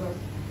talks about.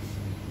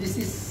 This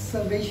is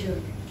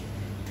salvation.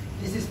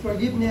 This is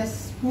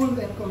forgiveness, full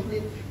and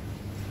complete.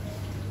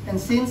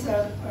 And sins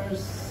are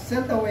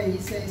sent away. He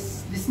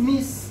says,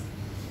 dismiss.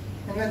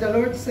 And when the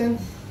Lord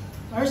sends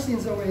our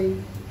sins away,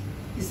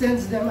 he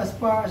sends them as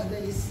far as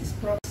the east is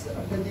from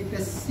of the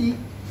deepest sea.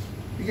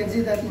 You can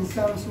see that in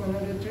Psalms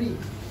 103.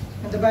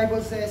 And the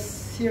Bible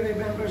says, he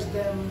remembers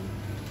them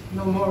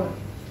no more.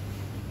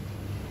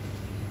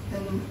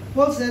 And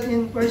Paul said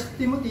in 1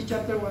 Timothy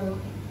chapter 1,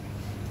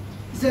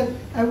 he said,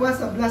 "I was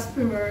a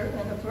blasphemer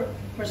and a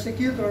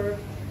persecutor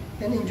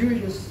and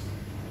injurious,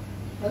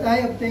 but I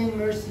obtained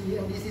mercy,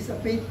 and this is a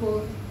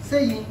faithful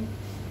saying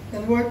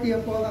and worthy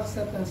of all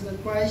acceptance, that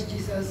Christ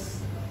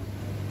Jesus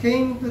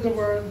came to the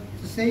world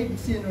to save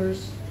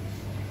sinners,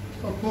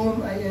 of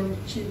whom I am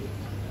chief."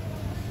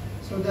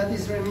 So that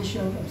is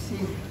remission of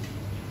sin,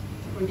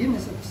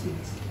 forgiveness of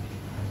sins.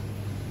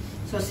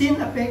 So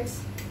sin affects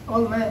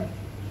all men.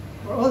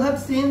 For all have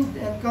sinned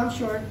and come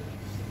short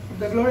of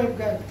the glory of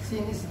God.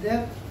 Sin is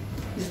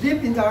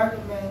deep in the heart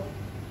of man.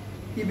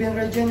 Even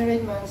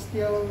regenerate man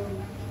still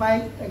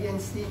fight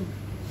against sin.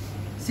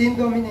 Sin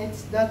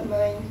dominates that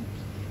mind.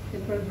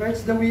 It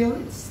perverts the will.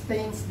 It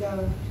stains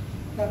the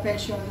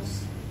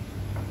affections.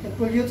 It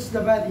pollutes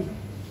the body.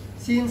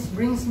 Sin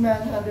brings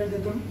man under the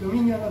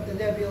dominion of the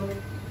devil.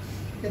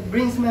 It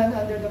brings man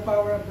under the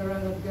power of the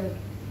wrath of God.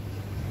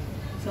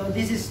 So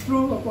this is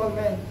true of all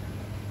men.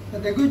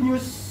 But the good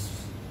news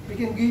we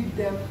can give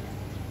them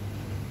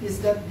is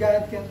that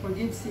God can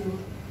forgive sin,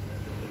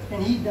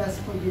 and he does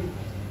forgive.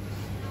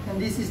 And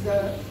this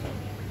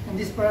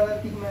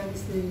paralytic man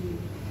is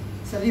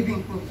a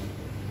living proof.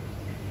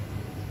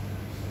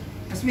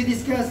 As we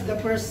discussed the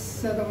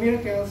first set of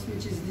miracles,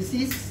 which is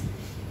disease,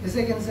 the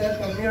second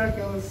set of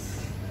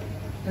miracles,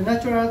 the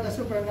natural, the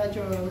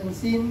supernatural, and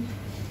sin.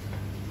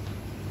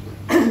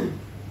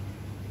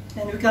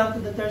 And we come to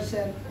the third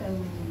set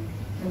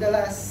and the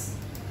last,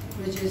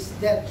 which is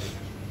death.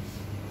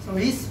 So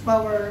his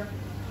power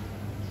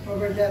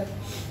over death.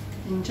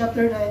 In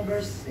chapter 9,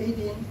 verse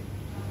 18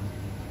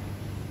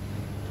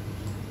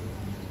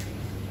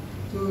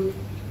 to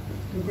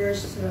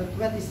verse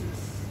 26.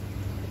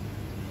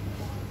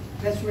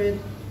 Let's read.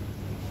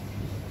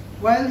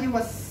 While he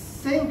was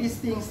saying these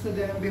things to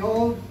them,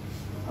 behold,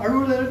 a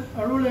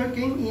ruler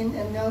came in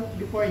and knelt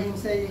before him,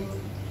 saying,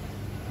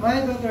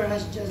 "My daughter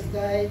has just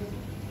died,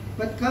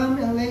 but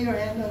come and lay your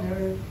hand on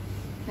her,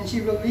 and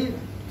she will live."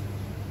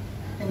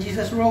 And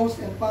Jesus rose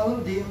and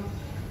followed him.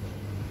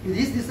 with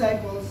his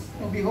disciples,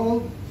 and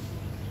behold,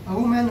 a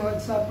woman who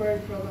had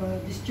suffered from a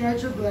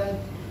discharge of blood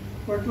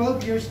for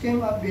 12 years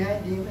came up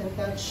behind him and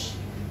touched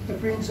the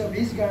fringe of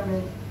his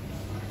garment.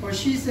 For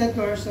she said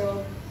to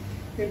herself,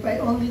 if I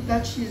only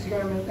touch his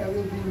garment, I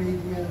will be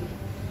made well.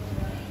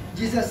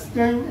 Jesus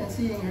turned and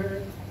seeing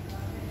her,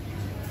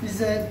 he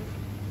said,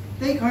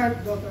 take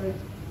heart, daughter,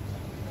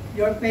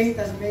 your faith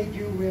has made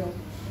you well.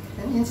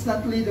 And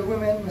instantly the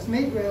woman was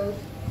made well.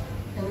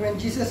 And when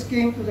Jesus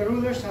came to the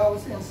ruler's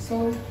house and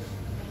saw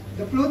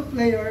the flute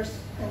players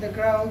and the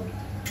crowd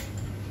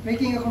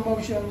making a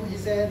commotion, he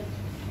said,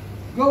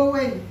 go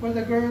away, for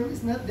the girl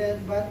is not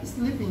dead, but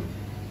sleeping.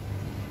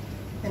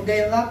 And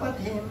they laughed at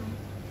him.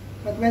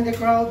 But when the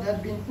crowd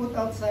had been put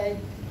outside,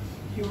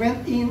 he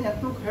went in and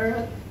took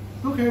her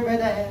by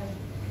the hand,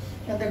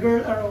 and the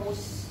girl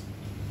arose.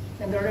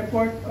 And the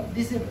report of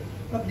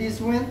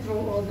this went through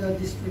all the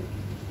district.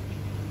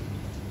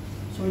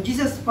 So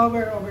Jesus'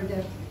 power over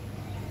death.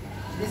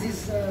 This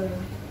is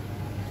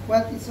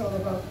what it's all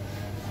about.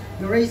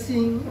 The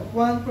raising of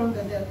one from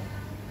the dead.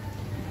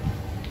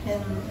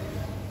 And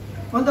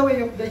on the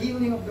way of the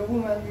healing of the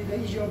woman with the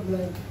issue of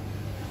blood,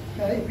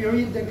 if you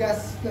read the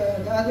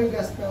other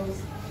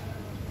Gospels,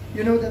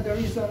 you know that the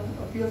reason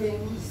of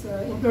healing is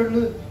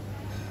interlude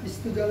is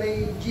to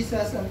delay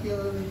Jesus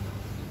until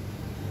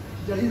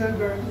the little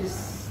girl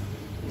is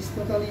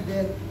totally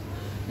dead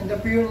and the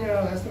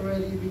funeral has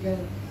already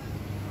begun.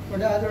 For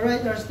the other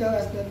writers tell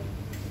us that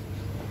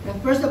when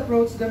first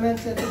approached, the man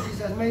said to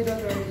Jesus, my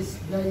daughter is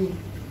dying.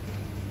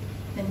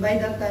 And by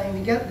that time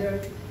we got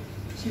there,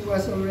 she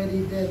was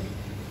already dead.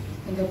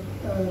 And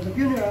the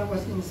funeral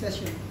was in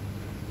session.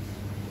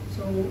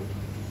 So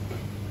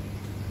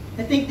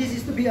I think this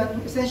is to be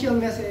an essential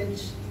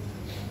message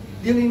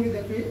dealing with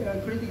the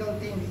critical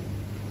theme.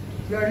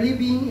 We are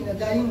living in a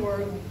dying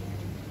world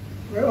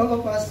where all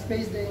of us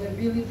face the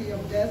inability of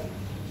death.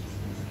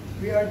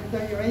 We are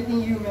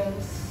deteriorating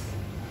humans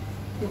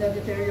in a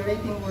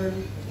deteriorating world.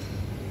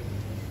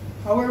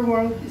 Our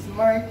world is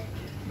marked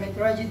by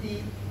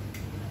tragedy.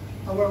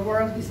 Our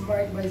world is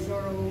marked by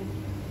sorrow.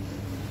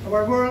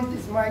 Our world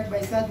is marked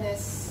by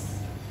sadness.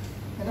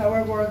 And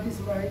our world is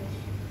marked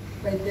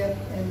by death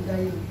and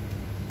dying.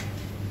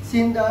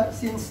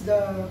 Since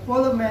the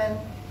fall of man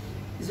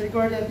is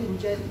recorded in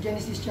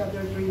Genesis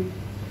chapter 3,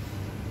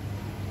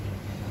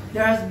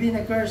 there has been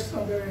a curse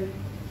on the earth.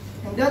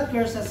 And that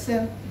curse has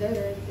sent the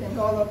earth and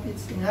all of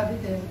its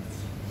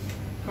inhabitants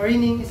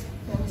careening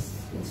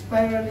and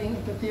spiraling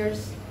into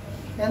tears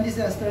and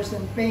disasters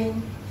and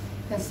pain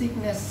and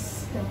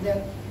sickness and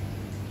death.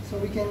 So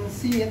we can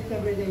see it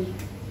every day.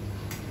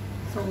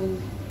 So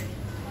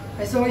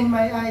I saw in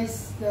my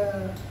eyes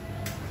the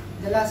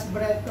last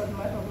breath of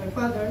my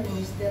father in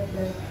his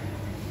deathbed.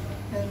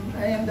 And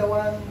I am the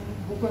one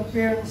who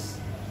confirms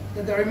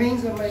that the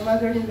remains of my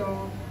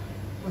mother-in-law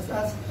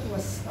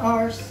was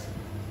ours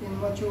in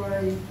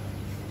mortuary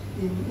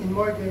in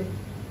morgue.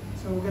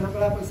 So ganun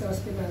pala po sa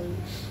hospital.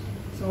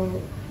 So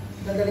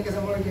dadaling ka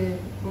sa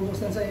morgue,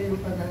 bubuksan sa iyo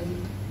yung patay.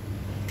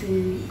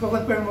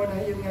 I-confirm mo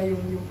na yun nga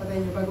yung patay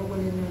niya bago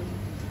kunin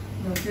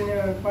ng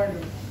funeral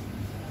parlor.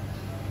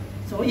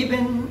 So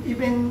even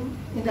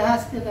in the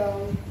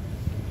hospital,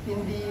 in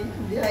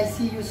the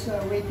ICU's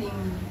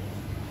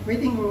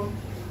waiting room,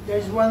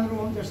 there's one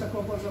room, there's a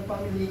couple of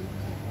family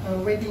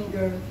waiting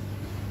there.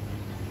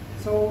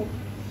 So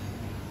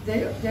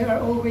they are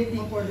all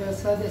waiting for the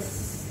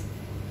saddest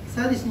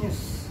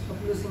news of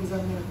losing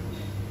someone.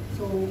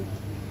 So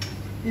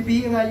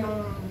bibihira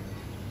yung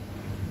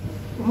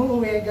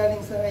umuwi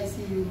galing sa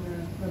ICU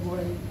na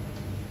buhay.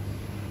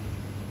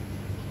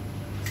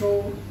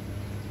 So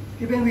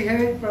even we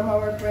heard from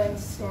our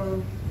friends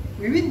or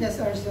we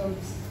witnessed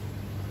ourselves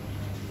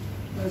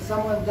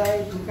someone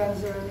died in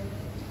cancer,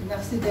 in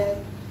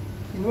accident,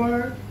 in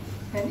war,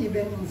 and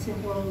even in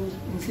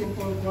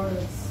simple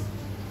quarrels.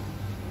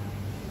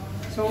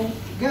 So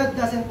God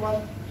doesn't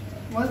want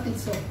it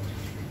so.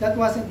 That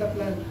wasn't the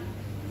plan.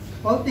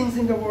 All things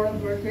in the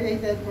world were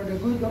created for the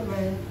good of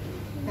man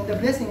and the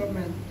blessing of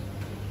man,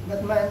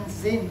 but man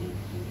sinned.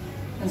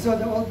 And so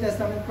the Old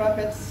Testament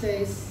prophet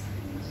says,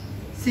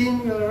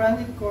 sin will run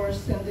its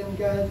course and then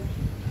God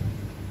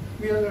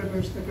will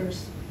reverse the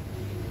curse.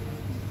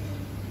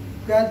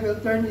 God will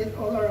turn it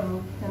all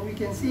around, and we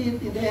can see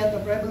it in the end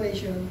of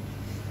Revelation,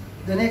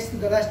 the next to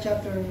the last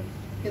chapter.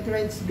 It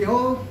reads,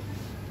 behold,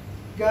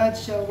 God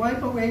shall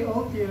wipe away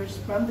all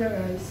tears from their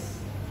eyes.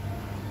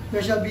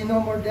 There shall be no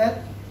more death,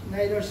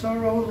 neither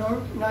sorrow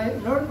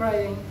nor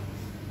crying,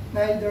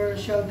 neither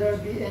shall there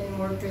be any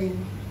more pain.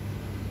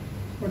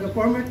 For the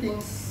former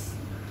things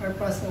are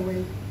passed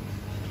away.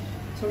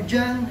 So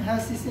John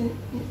has this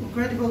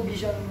incredible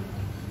vision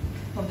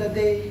of the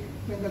day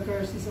when the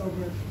curse is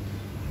over.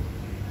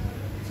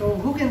 So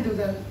who can do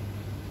that?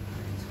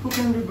 Who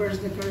can reverse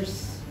the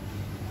curse?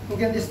 Who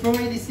can destroy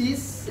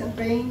disease and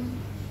pain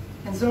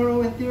and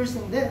sorrow and tears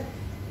and death?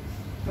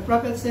 The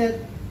prophet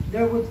said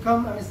there would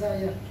come a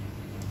Messiah.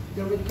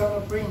 There would come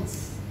a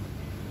prince.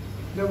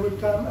 There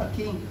would come a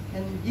king,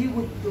 and he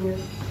would do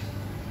it.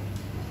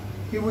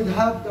 He would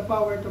have the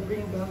power to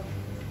bring back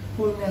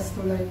fullness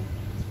to life.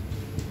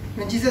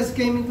 When Jesus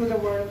came into the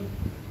world,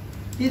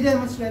 he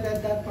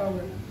demonstrated that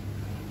power,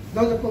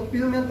 though the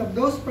fulfillment of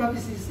those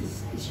prophecies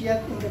is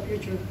yet in the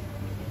future.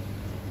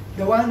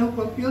 The one who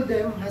fulfilled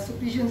them has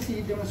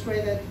sufficiently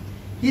demonstrated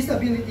his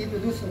ability to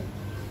do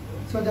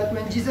so that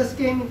when Jesus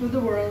came into the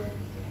world,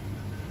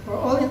 for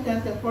all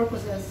intent and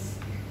purposes,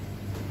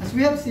 as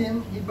we have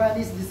seen, he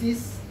banished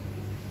disease,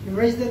 he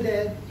raised the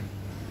dead,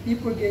 he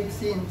forgave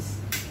sins,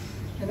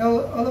 and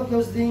all of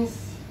those things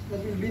that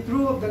will be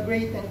true of the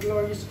great and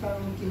glorious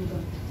coming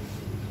kingdom.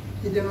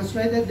 He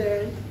demonstrated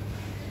there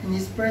in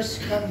his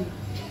first coming.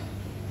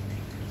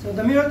 So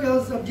the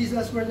miracles of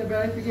Jesus were the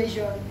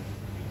verification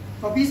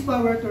of his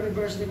power to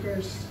reverse the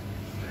curse,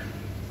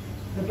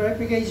 the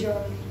verification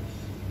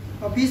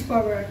of his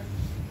power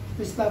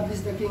to establish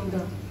the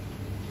kingdom.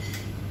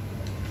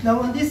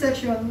 Now on this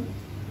section,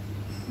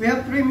 we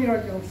have three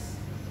miracles.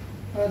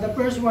 The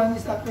first one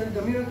is actually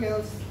the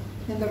miracles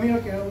in the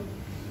miracle,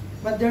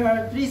 but there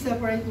are three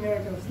separate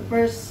miracles. The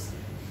first,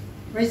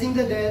 raising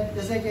the dead.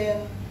 The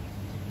second,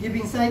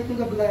 giving sight to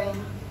the blind.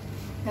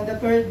 And the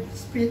third,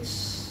 speech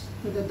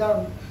to the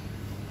dumb.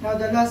 Now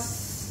the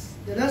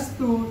last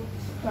two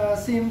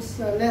seems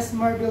less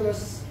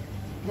marvelous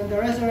than the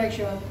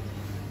resurrection,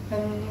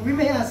 and we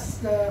may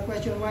ask the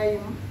question why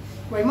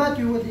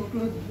Matthew would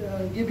include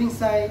giving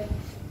sight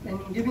and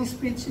giving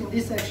speech in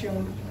this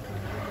section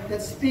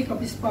that speak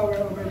of his power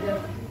over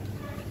death.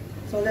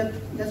 So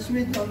let's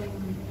read on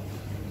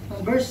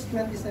verse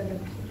 27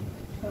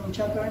 from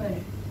chapter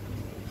 9.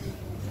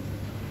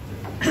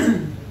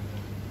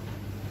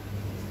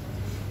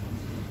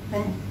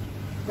 And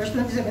verse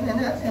 27,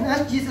 and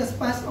as Jesus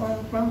passed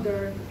on from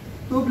there,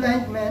 two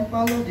blind men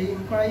followed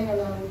him, crying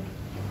aloud,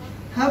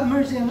 "Have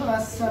mercy on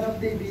us, Son of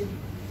David."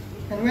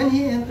 And when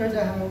he entered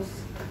the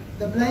house,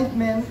 the blind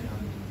men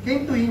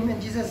came to him,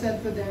 and Jesus said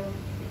to them,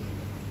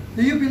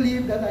 "Do you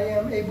believe that I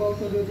am able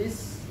to do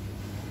this?"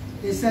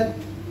 They said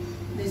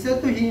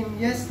to him,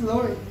 "Yes,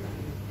 Lord."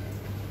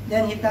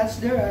 Then he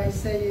touched their eyes,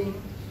 saying,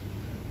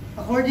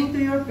 "According to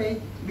your faith,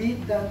 be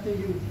it done to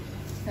you."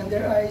 And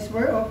their eyes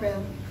were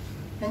opened,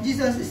 and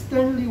Jesus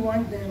sternly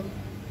warned them,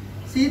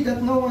 "See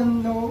that no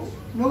one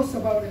knows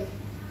about it."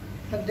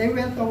 But they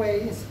went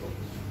away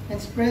and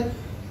spread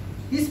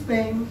his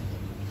fame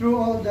through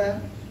all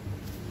that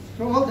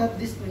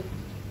district.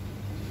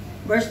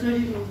 Verse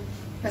 32,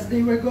 as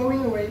they were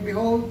going away,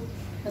 behold,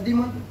 a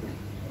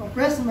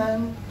demon-oppressed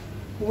man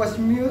who was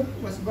mute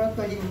was brought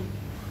to him.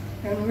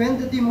 And when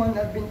the demon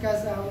had been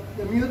cast out,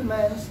 the mute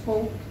man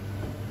spoke,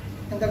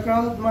 and the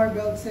crowd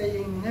marveled,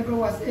 saying, "Never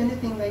was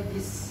anything like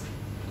this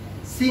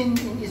seen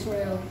in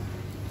Israel."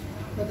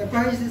 But the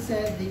Pharisees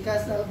said, "He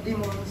cast out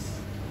demons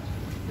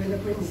by the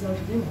prince of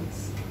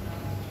demons."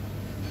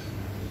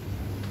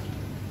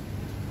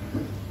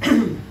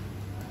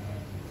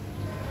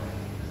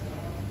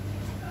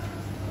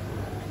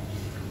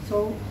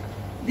 So,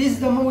 this is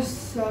the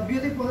most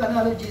beautiful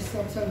analogies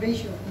of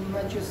salvation in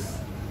Matthew's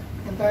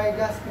entire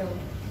gospel.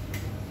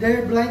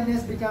 Their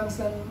blindness becomes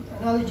an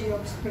analogy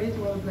of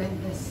spiritual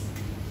blindness,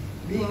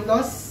 being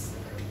lost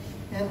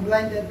and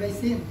blinded by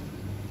sin.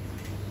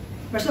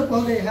 First of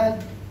all, they had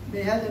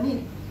a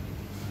need.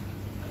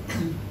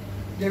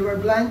 They were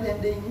blind and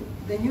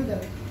they knew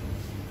that.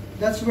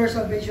 That's where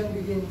salvation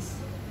begins.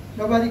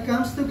 Nobody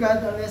comes to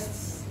God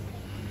unless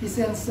he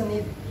sends a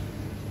need.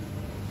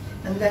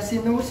 Unless he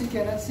knows he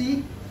cannot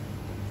see,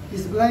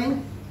 he's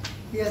blind,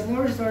 he has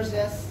no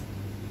resources,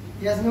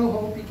 he has no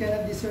hope, he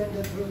cannot discern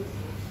the truth.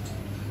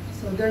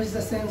 So there is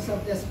a sense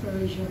of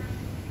desperation.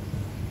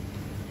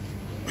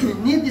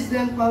 Need is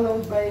then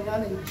followed by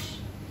knowledge.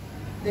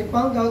 They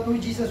found out who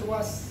Jesus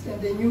was, and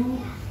they knew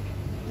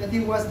that he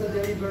was the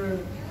deliverer,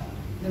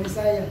 the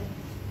Messiah,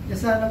 the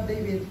Son of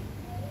David.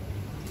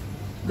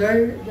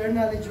 Their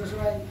knowledge was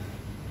right.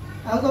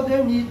 Out of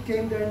their need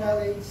came their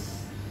knowledge.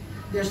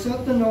 They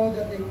sought to know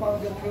that they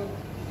found the truth.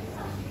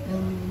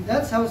 And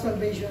that's how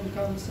salvation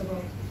comes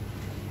about.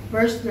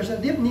 First, there's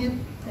a deep need,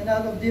 and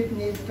out of deep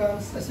need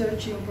comes a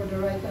searching for the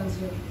right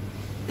answer.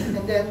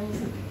 And then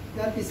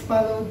that is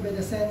followed by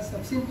the sense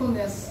of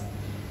sinfulness.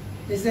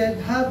 They said,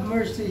 "Have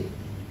mercy."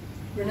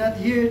 We're not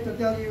here to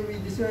tell you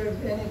we deserve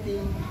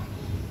anything.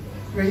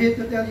 We're here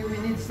to tell you we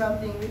need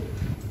something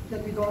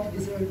that we don't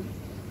deserve.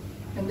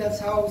 And that's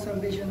how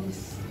salvation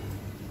is.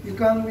 You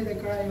come with a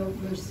cry of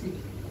mercy.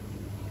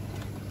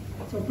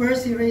 So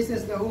first, he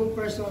raises the whole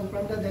person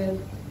from the dead,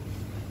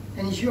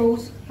 and he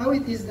shows how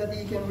it is that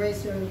he can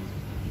raise her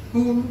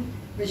whom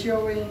by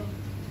showing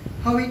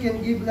how he can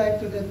give life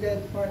to the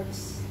dead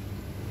parts.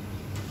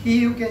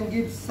 He who can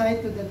give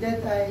sight to the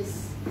dead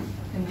eyes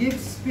and give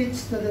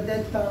speech to the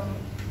dead tongue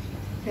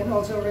can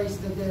also raise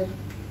the dead,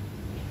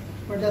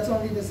 for that's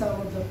only the sum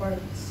of the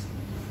parts.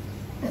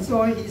 And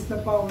so he is the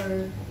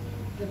power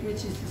that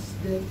which is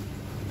dead.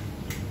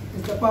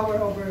 It's the power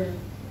over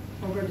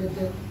the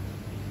dead.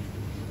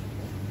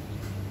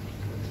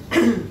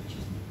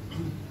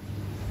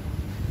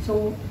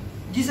 So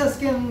Jesus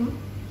can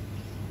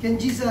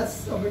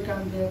Jesus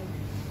overcome death?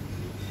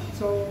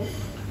 So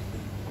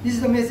this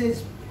is the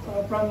message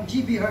from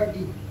G.B.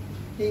 Hardy.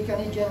 a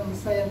Canadian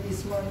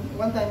scientist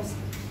one time,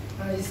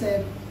 he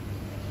said,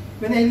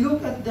 when I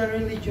look at the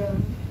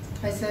religion,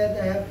 I said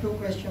I have two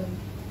questions.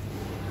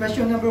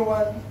 Question number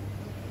one,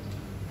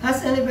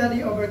 has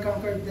anybody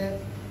overcome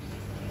death?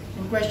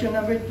 And question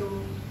number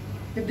two,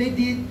 if they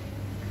did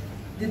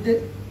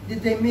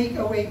they make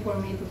a way for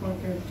me to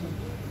conquer it?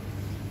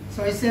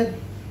 So I said,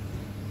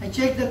 I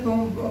checked the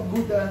tomb of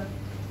Buddha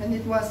and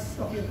it was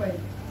occupied.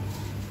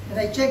 And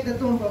I checked the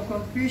tomb of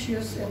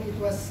Confucius and it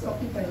was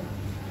occupied.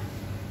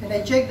 And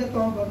I checked the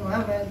tomb of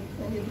Muhammad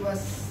and it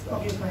was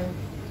occupied.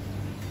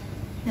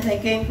 And I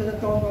came to the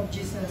tomb of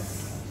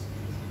Jesus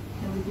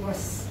and it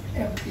was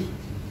empty.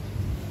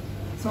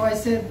 So I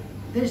said,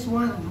 there's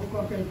one who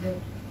conquered death.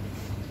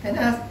 And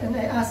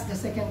I asked the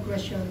second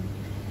question,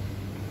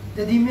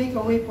 did he make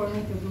a way for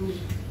me to do it?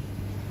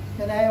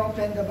 And I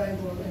opened the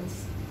Bible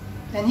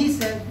and he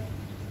said,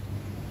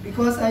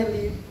 because I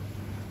live,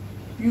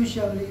 you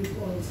shall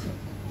live also.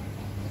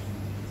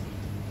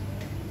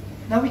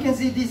 Now we can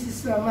see this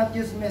is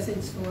Matthew's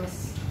message to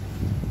us.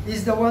 He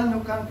is the one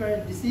who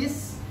conquered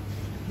disease.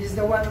 He is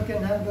the one who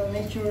can handle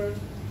nature.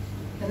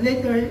 And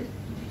later,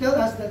 tell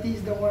us that he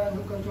is the one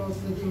who controls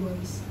the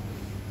demons.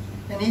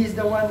 And he is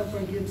the one who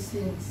forgives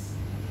sins.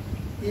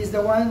 He is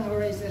the one who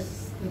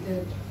raises the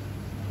dead.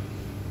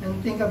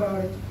 And think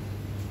about it.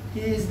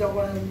 He is the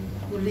one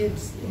who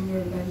lives in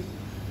your life.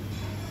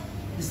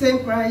 The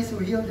same Christ who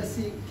healed the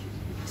sick,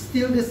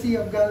 stilled the Sea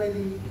of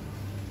Galilee,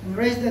 and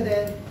raised the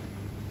dead,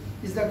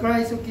 is the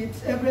Christ who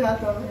keeps every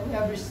atom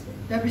and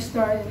every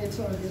star in its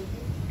orbit.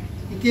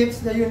 He keeps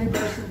the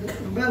universe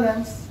in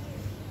balance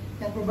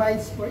and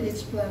provides for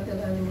each plant and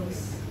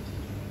animals.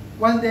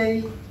 One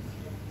day,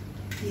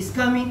 He's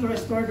coming to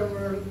restore the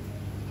world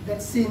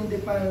that sin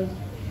defiled,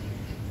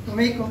 to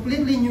make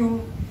completely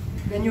new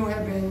the new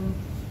heaven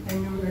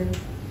and new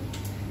earth.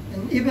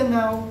 And even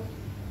now,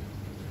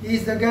 He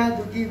is the God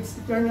who gives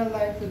eternal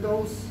life to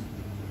those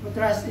who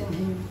trust in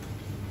Him,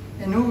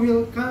 and who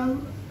will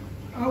calm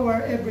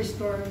our every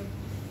storm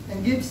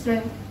and give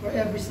strength for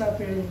every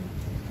suffering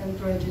and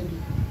tragedy.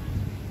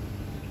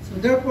 So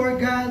therefore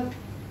God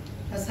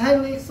has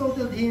highly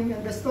exalted Him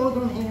and bestowed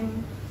on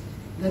Him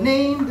the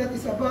name that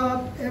is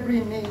above every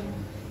name,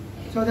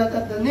 so that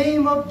at the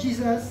name of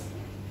Jesus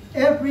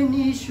every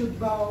knee should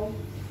bow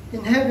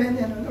in heaven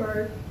and on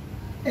earth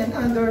and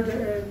under the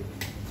earth,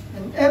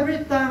 and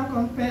every tongue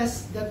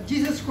confess that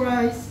Jesus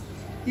Christ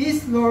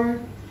is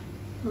Lord,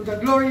 to the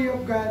glory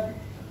of God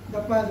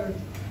the Father.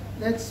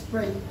 Let's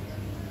pray.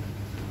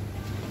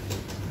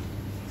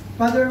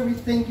 Father, we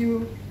thank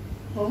you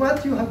for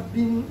what you have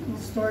been in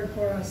store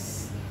for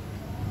us.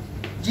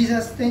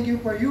 Jesus, thank you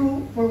for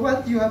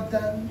what you have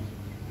done.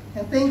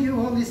 And thank you,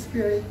 Holy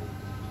Spirit,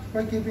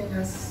 for keeping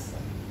us.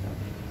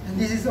 And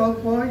this is all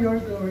for your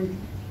glory.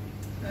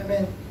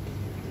 Amen.